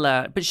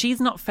similar, but she's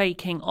not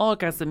faking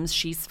orgasms,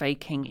 she's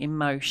faking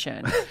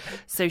emotion.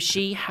 So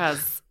she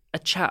has a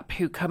chap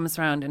who comes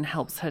round and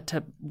helps her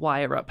to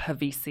wire up her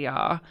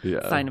VCR,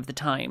 Sign of the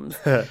Times.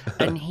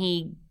 And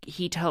he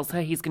tells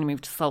her he's going to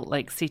move to Salt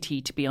Lake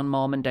City to be on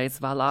Mormon Days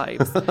of Our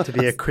Lives. To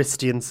be a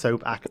Christian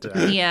soap actor.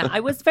 Yeah, I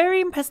was very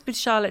impressed with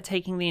Charlotte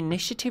taking the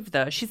initiative,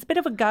 though. She's a bit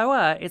of a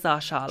goer, is our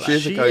Charlotte. She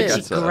is a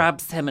go-getter. She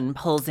grabs him and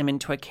pulls him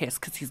into a kiss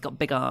because he's got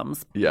big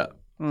arms. Yeah.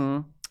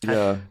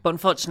 Yeah. But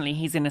unfortunately,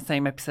 he's in the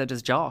same episode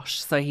as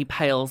Josh, so he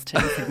pales to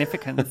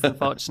insignificance,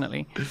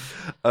 unfortunately.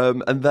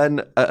 And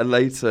then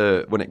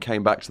later, when it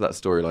came back to that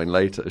storyline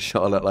later,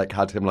 Charlotte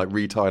had him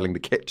retiling the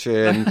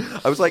kitchen.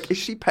 I was like, is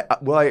she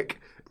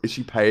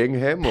paying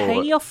him? Or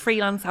pay your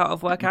freelance out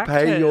of work actors.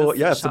 Pay your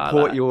Charlotte.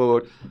 Support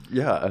your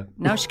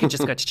Now she can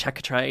just go to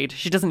Checkatrade.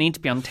 She doesn't need to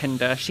be on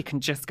Tinder. She can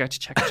just go to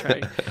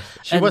Checkatrade.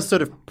 She was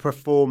sort of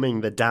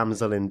performing the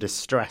damsel in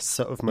distress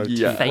sort of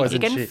motif,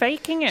 wasn't she?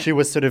 Faking it. She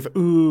was sort of,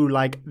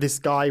 this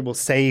guy will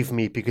save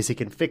me because he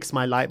can fix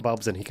my light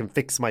bulbs and he can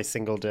fix my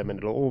singledom and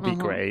it'll all be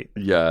great.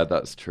 Yeah,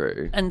 that's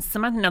true. And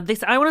Samantha, now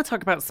I want to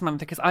talk about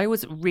Samantha because I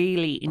was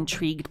really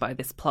intrigued by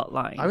this plot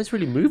line. I was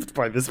really moved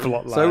by this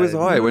plot line. So was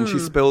I when she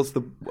spills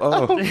the...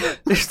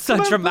 It's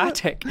so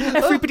dramatic.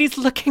 Everybody's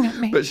looking at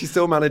me. But she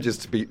still manages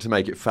to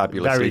make it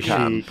fabulously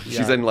chic.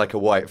 She's in a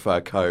white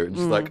fur coat and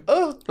she's like,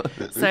 oh.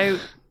 So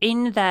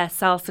in their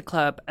salsa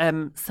club,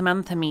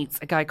 Samantha meets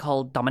a guy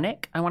called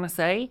Dominic, I want to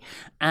say,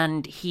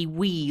 and he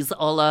wheezes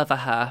all over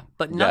her,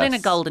 but not in a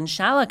golden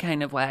shower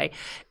kind of way.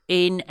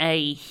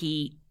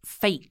 He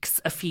fakes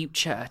a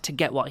future to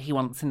get what he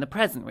wants in the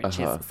present, which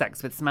is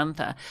sex with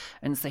Samantha.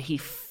 And so he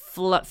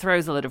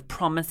throws a lot of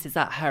promises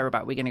at her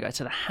about we're going to go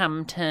to the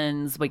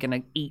Hamptons, we're going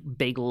to eat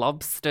big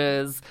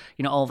lobsters,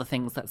 all the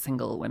things that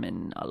single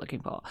women are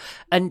looking for.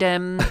 And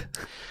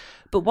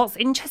but what's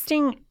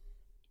interesting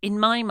in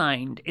my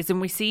mind is,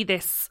 and we see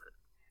this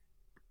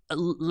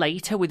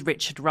later with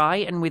Richard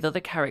Wright and with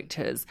other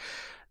characters,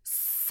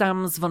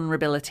 Sam's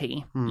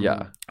vulnerability.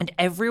 Yeah. And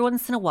every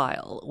once in a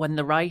while, when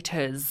the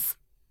writers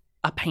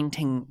are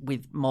painting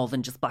with more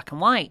than just black and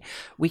white,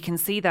 we can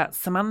see that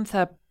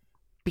Samantha,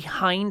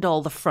 behind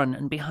all the front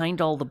and behind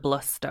all the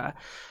bluster,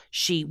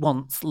 she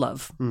wants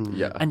love.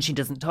 Yeah. And she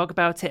doesn't talk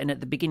about it. And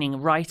at the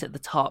beginning, right at the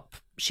top,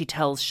 she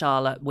tells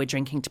Charlotte, we're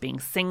drinking to being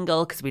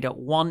single because we don't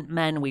want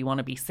men, we want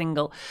to be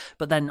single.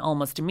 But then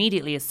almost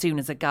immediately, as soon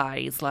as a guy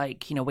is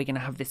like, we're going to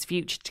have this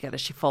future together,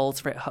 she falls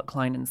for it hook,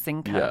 line and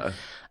sinker. Yeah.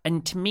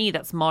 And to me,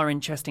 that's more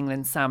interesting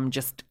than Sam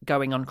just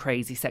going on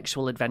crazy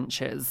sexual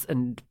adventures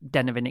and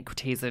Den of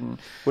Iniquities and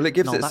it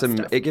gives it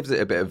stuff. It gives it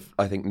a bit of,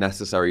 I think,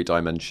 necessary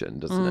dimension,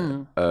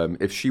 doesn't it?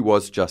 If she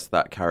was just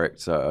that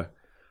character,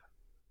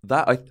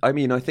 I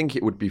think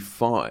it would be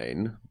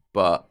fine,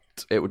 but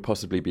it would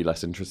possibly be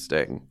less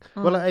interesting.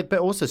 Well, but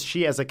also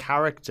she as a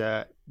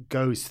character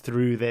goes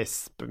through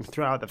this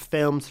throughout the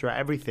films, throughout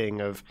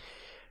everything of,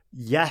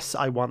 yes,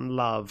 I want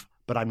love,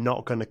 but I'm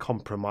not going to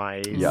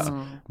compromise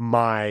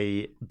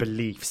my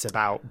beliefs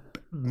about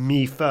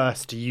me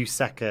first, you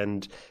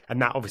second.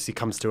 And that obviously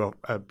comes to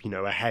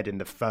a head in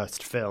the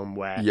first film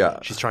where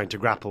she's trying to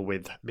grapple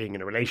with being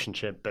in a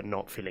relationship but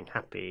not feeling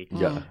happy.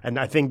 Yeah. And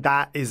I think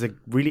that is a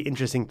really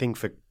interesting thing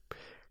for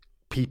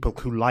people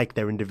who like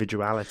their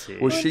individuality.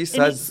 Well, she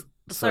says...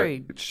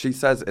 She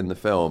says in the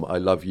film, I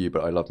love you,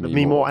 but I love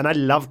me more. And I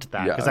loved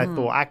that because I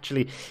thought,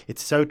 actually,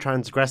 it's so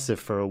transgressive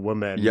for a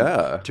woman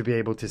to be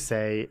able to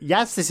say,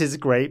 yes, this is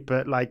great,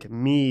 but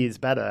me is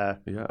better.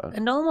 Yeah.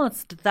 And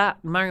almost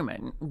that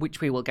moment,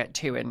 which we will get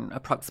to in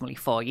approximately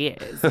 4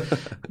 years,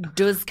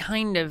 does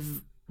kind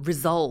of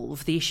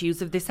resolve the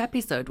issues of this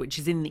episode, which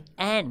is in the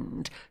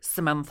end,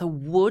 Samantha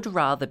would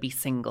rather be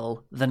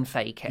single than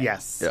fake it.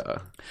 Yes. Yeah.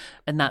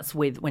 And that's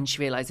when she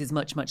realises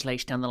much, much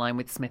later down the line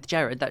with Smith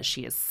Jerrod that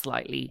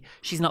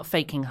she's not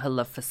faking her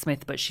love for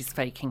Smith, but she's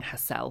faking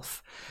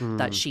herself,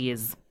 that she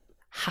is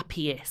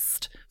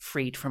happiest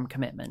freed from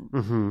commitment.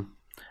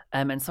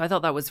 And so I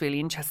thought that was really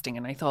interesting.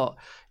 And I thought,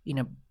 you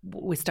know,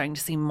 we're starting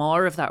to see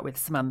more of that with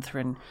Samantha,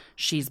 and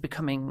she's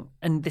becoming,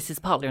 and this is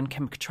partly on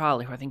Kim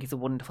Cattrall, who I think is a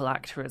wonderful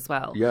actor as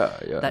well. Yeah.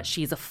 That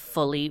she's a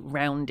fully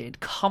rounded,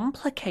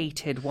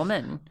 complicated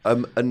woman.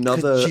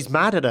 She's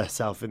mad at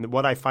herself. And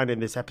what I find in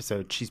this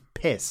episode, she's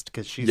pissed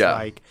because she's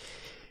like,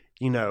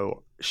 you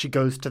know, she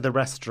goes to the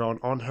restaurant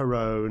on her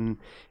own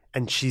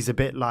and she's a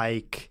bit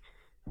like,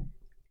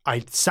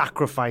 I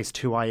sacrificed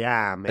who I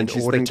am in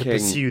order to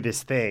pursue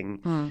this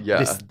thing,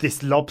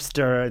 this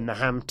lobster in the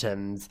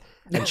Hamptons.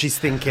 And she's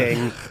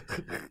thinking,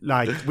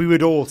 like, we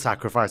would all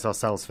sacrifice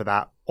ourselves for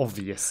that,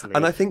 obviously.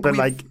 And I think,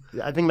 I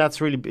think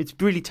that's it's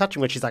really touching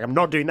when she's like, I'm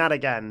not doing that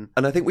again.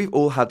 And I think we've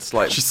all had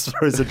slight. She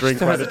throws a drink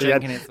right at the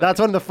end. That's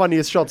one of the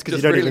funniest shots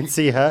because you don't even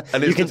see her.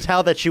 And you can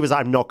tell that she was,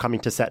 I'm not coming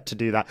to set to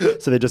do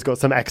that. So they just got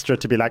some extra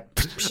to be like.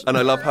 And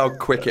I love how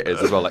quick it is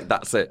as well. Like,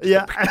 that's it.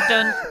 Yeah.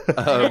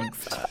 Done.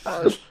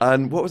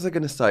 And what was I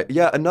going to say?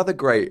 Yeah, another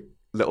great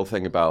little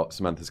thing about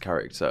Samantha's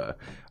character.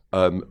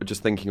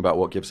 Just thinking about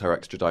what gives her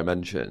extra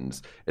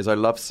dimensions is I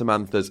love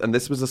Samantha's, and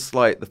this was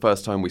the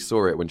first time we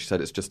saw it when she said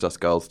it's just us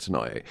girls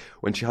tonight,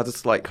 when she has a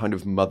slight kind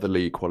of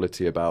motherly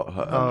quality about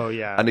her. Oh,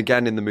 yeah. And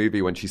again in the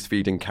movie when she's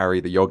feeding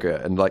Carrie the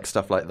yogurt and like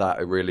stuff like that,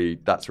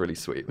 that's really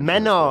sweet.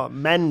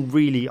 Men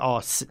really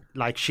are,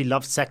 like, she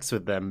loves sex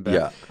with them,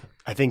 but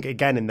I think,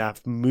 again, in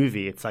that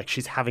movie, it's like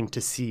she's having to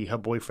see her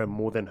boyfriend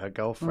more than her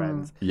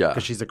girlfriends.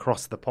 Because she's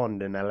across the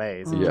pond in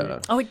LA.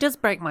 Oh, it does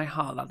break my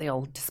heart that they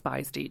all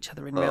despised each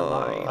other in real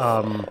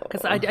life.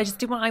 Because I just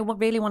didn't I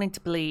really wanted to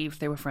believe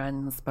they were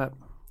friends, but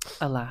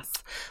alas.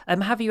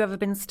 Have you ever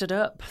been stood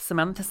up,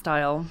 Samantha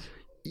style?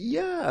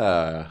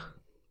 Yeah,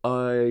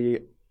 I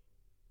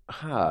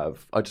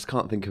have. I just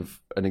can't think of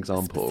an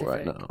example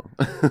right now.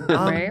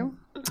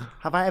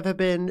 Have I ever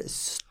been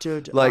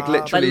stood up?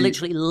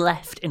 Literally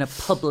left in a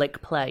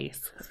public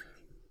place?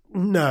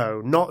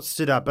 No, not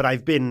stood up, but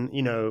I've been,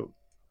 you know,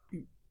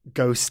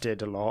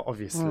 ghosted a lot,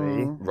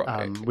 obviously.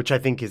 Which I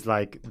think is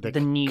like the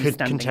new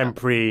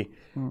contemporary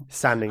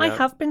standing up. I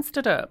have been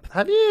stood up.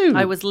 Have you?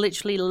 I was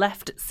literally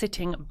left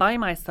sitting by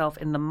myself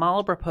in the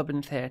Marlborough Pub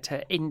and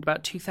Theatre in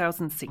about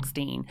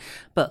 2016.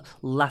 But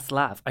last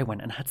laugh, I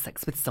went and had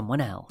sex with someone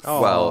else.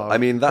 Oh, well, I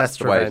mean, that's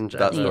the way.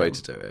 That's the way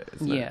to do it,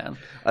 isn't it? Yeah.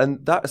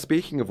 And that,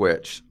 speaking of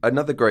which,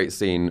 another great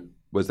scene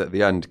was at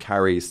the end,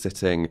 Carrie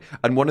sitting,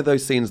 and one of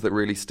those scenes that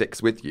really sticks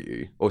with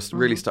you, or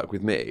really stuck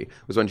with me,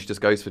 was when she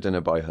just goes for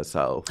dinner by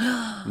herself.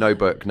 No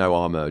book, no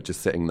armour, just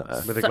sitting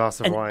there. With a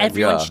glass of wine.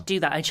 Everyone should do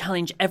that. I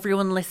challenge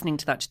everyone listening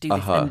to that to do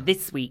this. And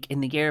this week,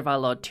 in the year of our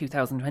Lord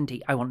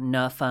 2020, I want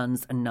no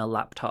phones and no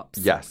laptops.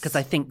 Yes. Because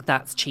I think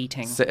that's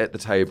cheating. Sit at the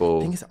table.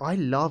 The thing is,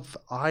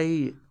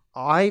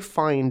 I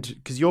find,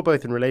 because you're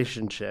both in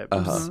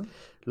relationships,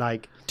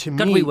 like, to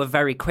me... we were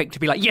very quick to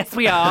be like, yes,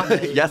 we are.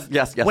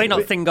 yes. We're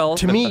not single.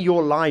 To me,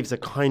 your lives are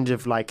kind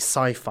of like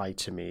sci-fi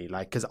to me.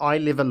 Like, because I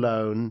live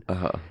alone.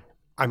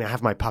 I mean, I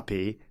have my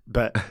puppy,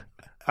 but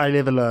I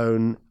live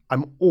alone.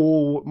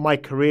 My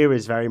career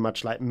is very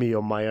much like me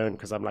on my own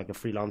because I'm like a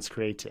freelance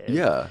creative.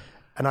 Yeah.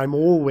 And I'm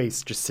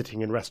always just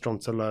sitting in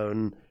restaurants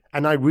alone.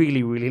 And I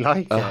really, really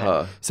like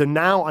it. So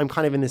now I'm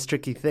kind of in this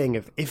tricky thing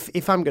of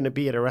if I'm going to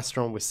be at a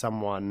restaurant with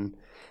someone...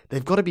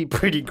 They've got to be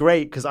pretty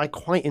great because I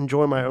quite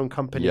enjoy my own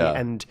company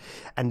and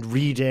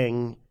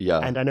reading. Yeah.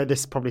 And I know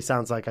this probably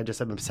sounds like I just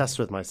am obsessed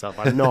with myself.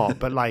 I'm not,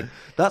 but like...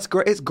 That's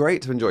great. It's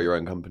great to enjoy your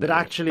own company. But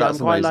actually, I'm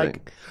quite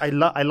like... I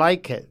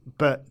like it.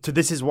 But so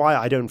this is why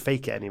I don't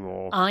fake it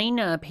anymore. I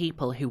know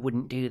people who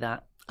wouldn't do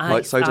that.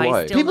 So do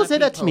I. People say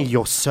that to me.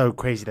 You're so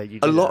crazy that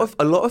you do that.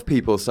 A lot of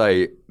people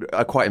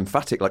are quite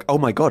emphatic, like, oh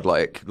my God,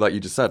 like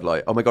you just said,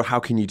 like, oh my God, how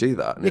can you do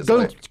that?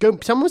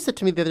 And someone said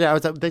to me the other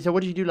day, they said,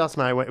 what did you do last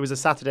night? It was a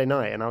Saturday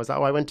night. And I was like,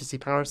 I went to see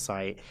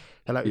Parasite.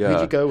 They're like, who'd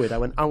you go with? I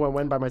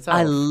went by myself.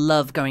 I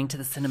love going to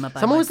the cinema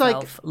by myself. Was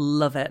like,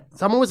 love it.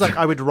 Someone was like,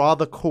 I would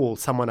rather call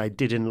someone I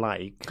didn't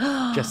like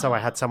just so I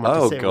had someone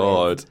to sit with.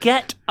 Oh, God.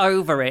 Get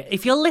over it.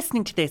 If you're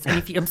listening to this,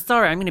 and I'm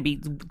sorry,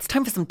 it's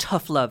time for some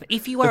tough love.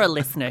 If you are a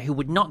listener who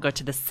would not go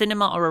to the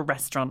cinema or a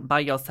restaurant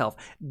by yourself,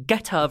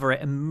 get over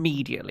it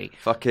immediately.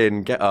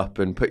 Fucking get up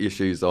and put your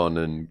shoes on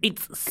and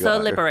It's so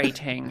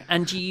liberating.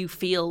 And you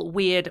feel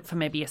weird for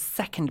maybe a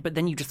second, but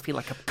then you just feel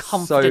like a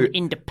confident,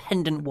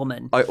 independent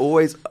woman.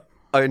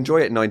 I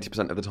enjoy it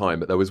 90% of the time,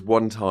 but there was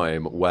one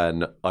time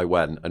when I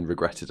went and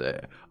regretted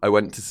it. I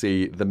went to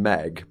see The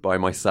Meg by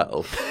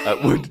myself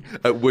at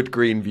Wood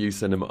Green View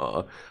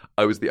Cinema.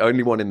 I was the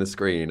only one in the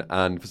screen,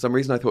 and for some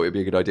reason I thought it would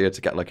be a good idea to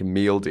get like a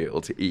meal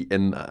deal to eat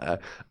in there.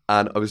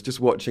 And I was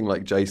just watching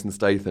like Jason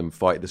Statham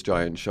fight this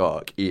giant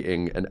shark,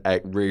 eating an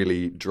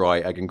really dry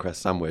egg and cress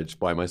sandwich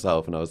by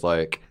myself, and I was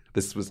like...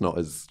 This was not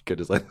as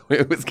good as I thought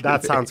it was going to be.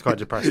 That sounds quite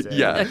depressing.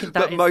 Yeah,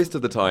 but most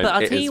of the time, but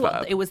I'll tell you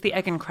what, it was the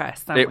egg and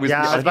cress sandwich.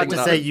 I was about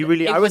to say, you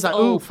really... I was like,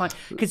 oh, fine.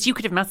 Because you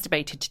could have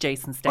masturbated to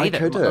Jason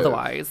Statham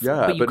otherwise.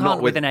 Yeah, but you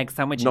can't with an egg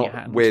sandwich in your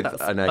hand. With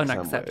That's an egg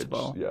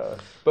unacceptable. Sandwich. Yeah.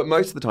 But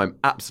most of the time,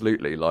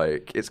 absolutely,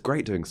 like, it's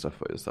great doing stuff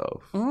for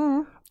yourself.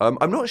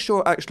 I'm not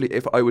sure, actually,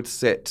 if I would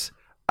sit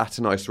at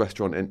a nice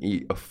restaurant and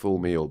eat a full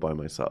meal by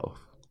myself.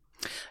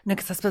 No,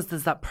 because I suppose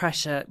there's that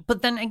pressure.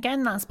 But then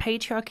again, that's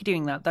patriarchy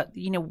doing that. That,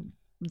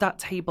 that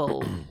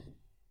table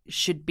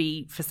should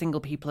be for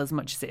single people as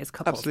much as it is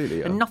couples. Absolutely,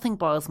 yeah. And nothing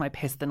boils my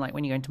piss than like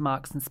when you go into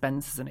Marks and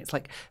Spencer's and it's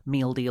like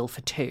meal deal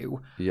for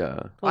two. Yeah.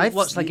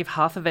 Well, should I give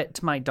half of it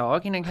to my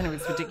dog? Kind of,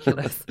 it's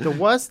ridiculous. The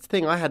worst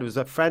thing I had was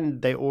a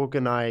friend, they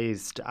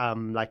organised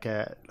like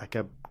a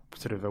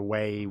sort of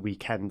away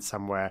weekend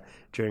somewhere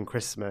during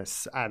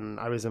Christmas, and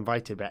I was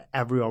invited, but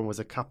everyone was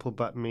a couple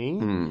but me.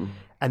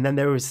 And then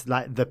there was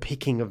like the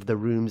picking of the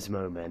rooms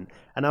moment,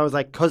 and I was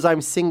like, because I'm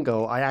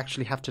single, I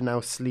actually have to now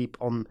sleep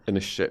on in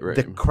a shit room,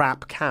 the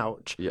crap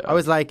couch. Yeah. I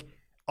was like,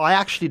 I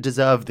actually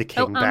deserve the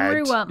king bed.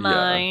 Andrew won't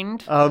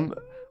mind. Well,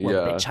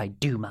 bitch, I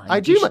do mind. I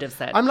do. Should have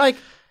said. I'm like,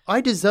 I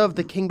deserve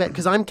the king bed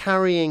because I'm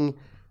carrying.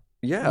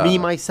 Yeah. Me,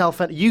 myself,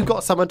 and you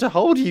got someone to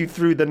hold you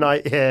through the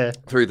night here.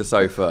 Through the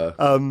sofa.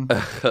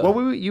 Well,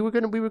 we were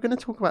gonna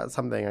talk about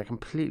something.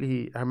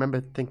 I remember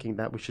thinking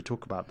that we should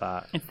talk about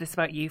that. Is this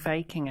about you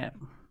faking it?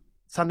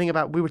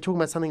 We were talking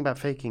about something about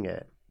faking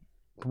it.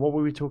 What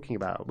were we talking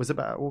about? Was it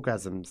about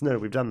orgasms? No,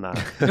 we've done that.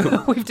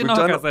 We've done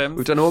orgasms.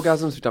 We've done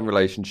orgasms, we've done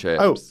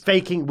relationships. Oh,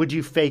 faking. Would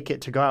you fake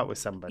it to go out with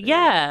somebody?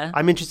 Yeah.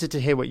 I'm interested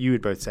to hear what you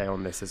would both say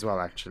on this as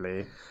well,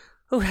 actually.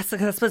 Oh, I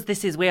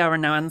suppose we are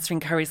now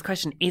answering Carrie's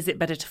question. Is it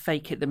better to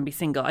fake it than be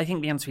single? I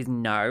think the answer is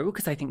no,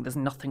 because I think there's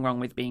nothing wrong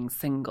with being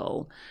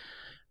single.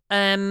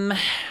 Have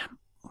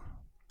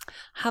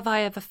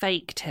I ever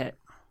faked it?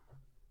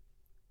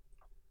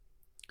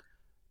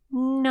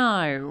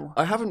 No.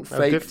 I haven't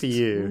faked. Good for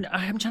you.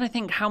 I'm trying to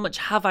think, how much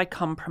have I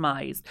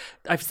compromised?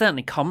 I've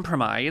certainly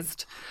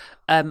compromised,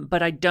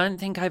 but I don't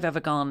think I've ever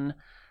gone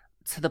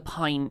to the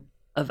point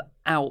of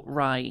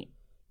outright.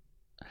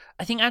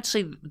 I think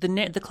actually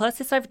the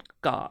closest I've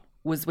got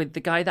was with the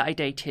guy that I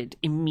dated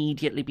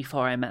immediately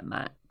before I met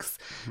Max.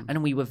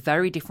 And we were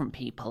very different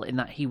people in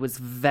that he was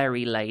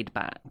very laid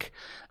back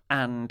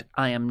and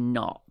I am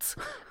not.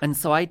 And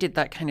so I did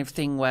that kind of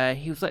thing where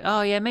he was like,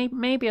 oh yeah,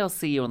 maybe I'll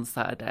see you on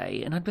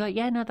Saturday. And I'd be like,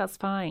 yeah, no, that's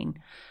fine.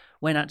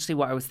 When actually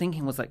what I was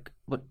thinking was like,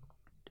 what?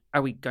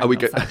 Are we going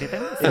Saturday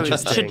then?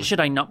 So should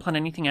I not plan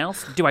anything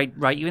else? Do I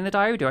write you in the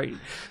diary? Do I,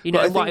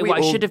 what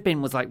I should have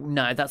been was like,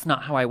 no, that's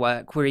not how I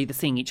work. We're either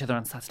seeing each other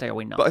on Saturday or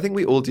we're not. But I think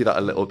we all do that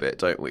a little bit,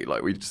 don't we?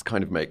 Like we just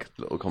kind of make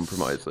little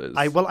compromises.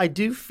 I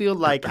do feel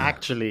like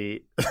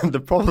actually the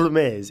problem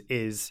is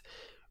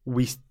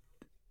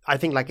I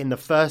think like in the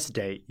first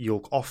date,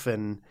 you'll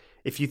often,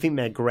 if you think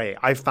they're great,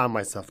 I've found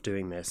myself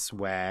doing this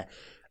where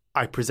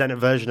I present a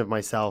version of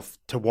myself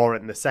to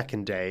warrant the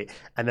second date,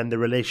 and then the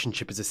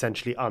relationship is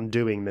essentially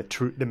undoing the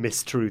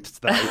mistruths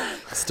that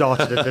I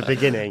started at the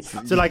beginning.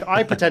 So, like,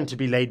 I pretend to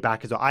be laid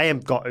back as well. I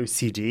have got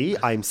OCD.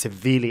 I'm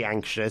severely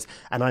anxious,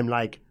 and I'm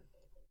like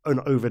on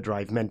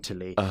overdrive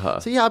mentally.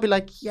 So yeah, I'll be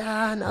like,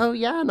 no,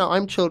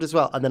 I'm chilled as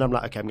well. And then I'm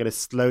like, okay, I'm going to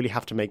slowly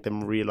have to make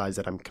them realize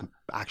that I'm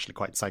actually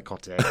quite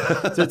psychotic.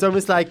 So it's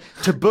almost like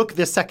to book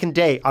the second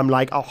date, I'm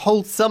like, I'll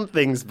hold some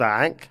things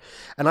back.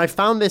 And I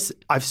found this,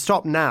 I've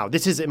stopped now.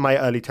 This is in my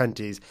early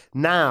 20s.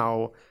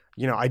 Now,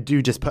 I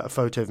do just put a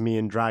photo of me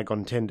in drag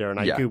on Tinder and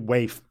I do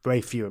way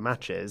fewer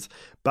matches.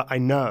 But I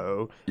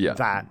know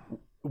that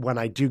when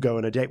I do go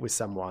on a date with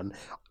someone,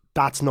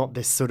 that's not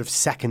this sort of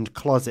second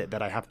closet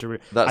that I have to...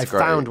 I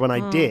found when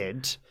I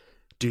did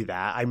do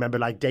that, I remember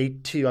like day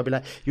 2, I'd be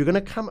like, you're going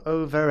to come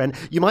over and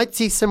you might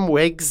see some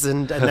wigs.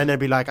 And then I'd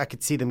be like, I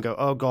could see them go,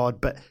 oh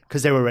God. But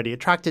because they were already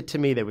attracted to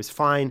me, they was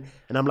fine.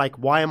 And I'm like,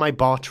 why am I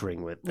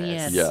bartering with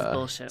this? Yes,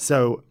 bullshit.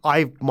 So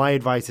my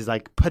advice is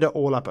like, put it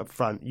all up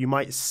front. You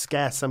might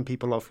scare some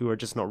people off who are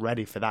just not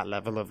ready for that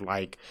level of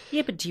like...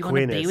 Yeah, but do you want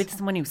to be with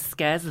someone who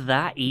scares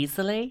that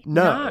easily?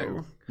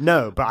 No,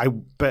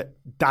 but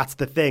that's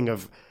the thing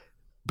of...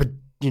 But,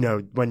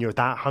 when you're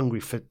that hungry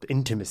for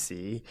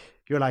intimacy,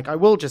 you're like, I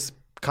will just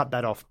cut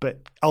that off. But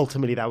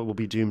ultimately, that will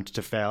be doomed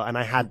to fail. And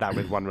I had that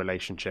with one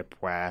relationship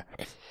where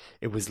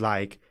it was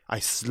like I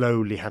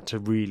slowly had to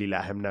really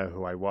let him know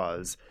who I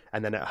was.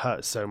 And then it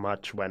hurt so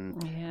much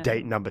when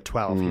date number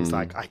 12, he was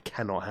like, I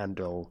cannot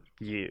handle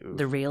you.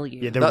 The real you.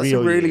 Yeah, That's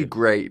a really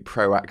great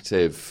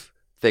proactive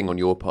thing on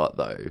your part,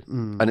 though.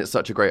 And it's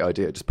such a great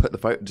idea. Just put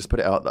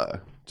it out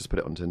there. Just put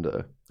it on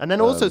Tinder. And then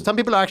also, some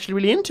people are actually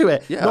really into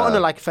it. Yeah. Not in a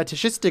like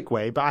fetishistic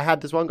way, but I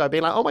had this one guy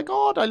being like, oh my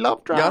God, I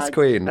love drag. Yes,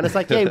 queen. And it's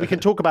like, yeah, we can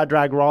talk about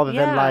drag rather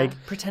than like...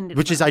 pretend it's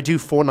which is I do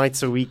 4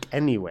 nights a week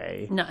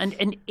anyway. No,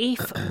 and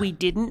if we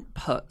didn't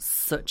put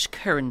such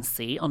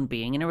currency on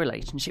being in a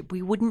relationship,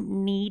 we wouldn't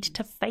need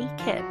to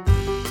fake it.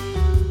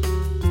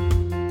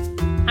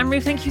 Amru,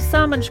 thank you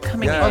so much for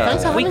coming in. Oh,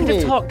 thanks for having we could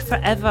have me. talked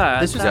forever.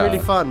 This was really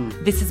fun.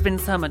 This has been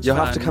so much You'll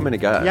fun. have to come in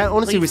again. Yeah,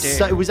 honestly,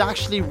 Please it was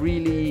actually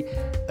really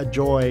a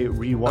joy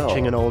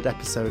rewatching an old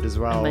episode as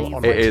well Amazing.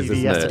 on my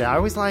TV yesterday. I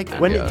was like,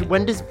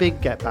 when does Big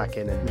get back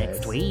in it?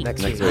 Next week.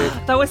 Next week.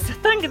 That was,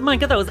 my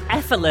God, that was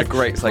effortless. A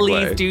great segue.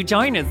 Please do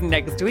join us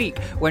next week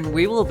when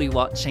we will be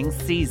watching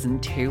Season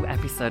 2,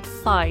 Episode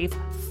 5,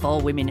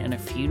 4 Women and a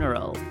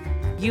Funeral.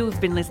 You've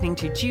been listening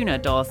to Juna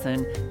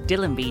Dawson,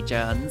 Dylan B.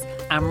 Jones.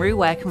 Amrou,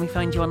 where can we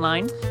find you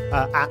online?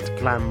 At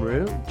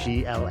Glamrou,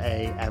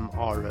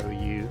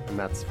 GLAMROU, and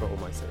that's for all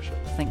my socials.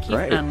 Thank you.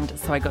 Great. And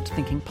so I got to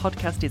thinking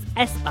podcast is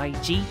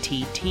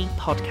SIGTT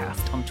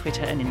podcast on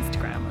Twitter and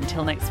Instagram.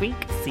 Until next week,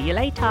 see you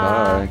later.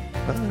 Bye.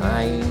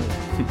 Bye.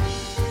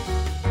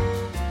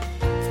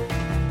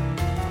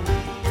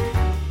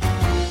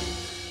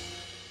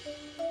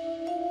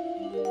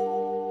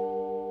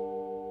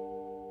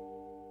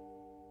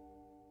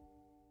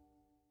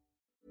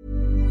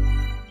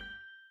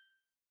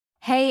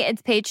 Hey,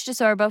 it's Paige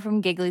DeSorbo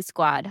from Giggly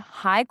Squad.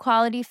 High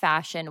quality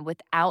fashion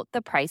without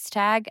the price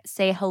tag.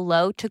 Say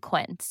hello to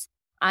Quince.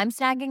 I'm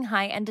snagging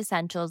high-end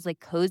essentials like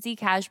cozy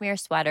cashmere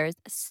sweaters,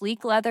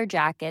 sleek leather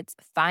jackets,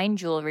 fine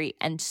jewelry,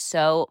 and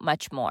so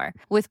much more.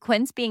 With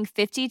Quince being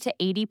 50 to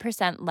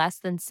 80% less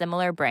than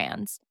similar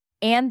brands.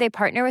 And they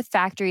partner with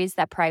factories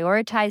that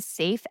prioritize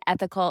safe,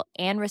 ethical,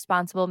 and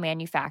responsible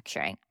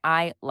manufacturing.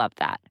 I love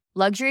that.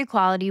 Luxury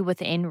quality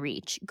within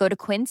reach. Go to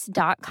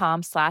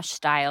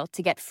quince.com/style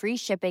to get free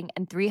shipping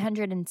and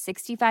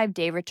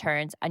 365-day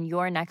returns on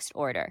your next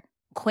order.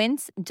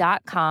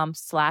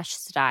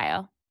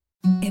 Quince.com/style.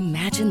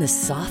 Imagine the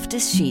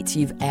softest sheets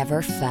you've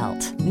ever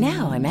felt.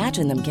 Now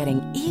imagine them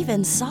getting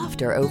even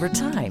softer over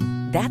time.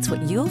 That's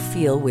what you'll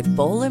feel with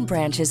Boll &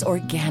 Branch's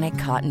organic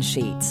cotton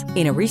sheets.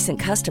 In a recent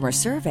customer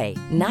survey,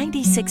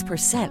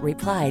 96%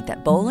 replied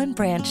that Boll &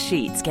 Branch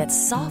sheets get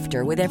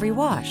softer with every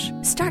wash.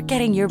 Start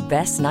getting your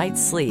best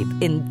night's sleep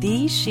in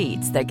these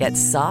sheets that get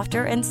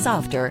softer and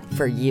softer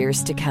for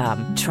years to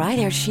come. Try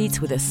their sheets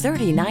with a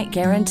 30-night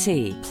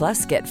guarantee.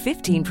 Plus, get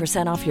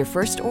 15% off your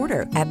first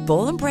order at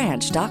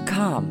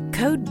bollandbranch.com.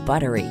 Code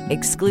BUTTERY.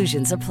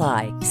 Exclusions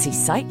apply. See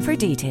site for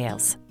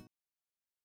details.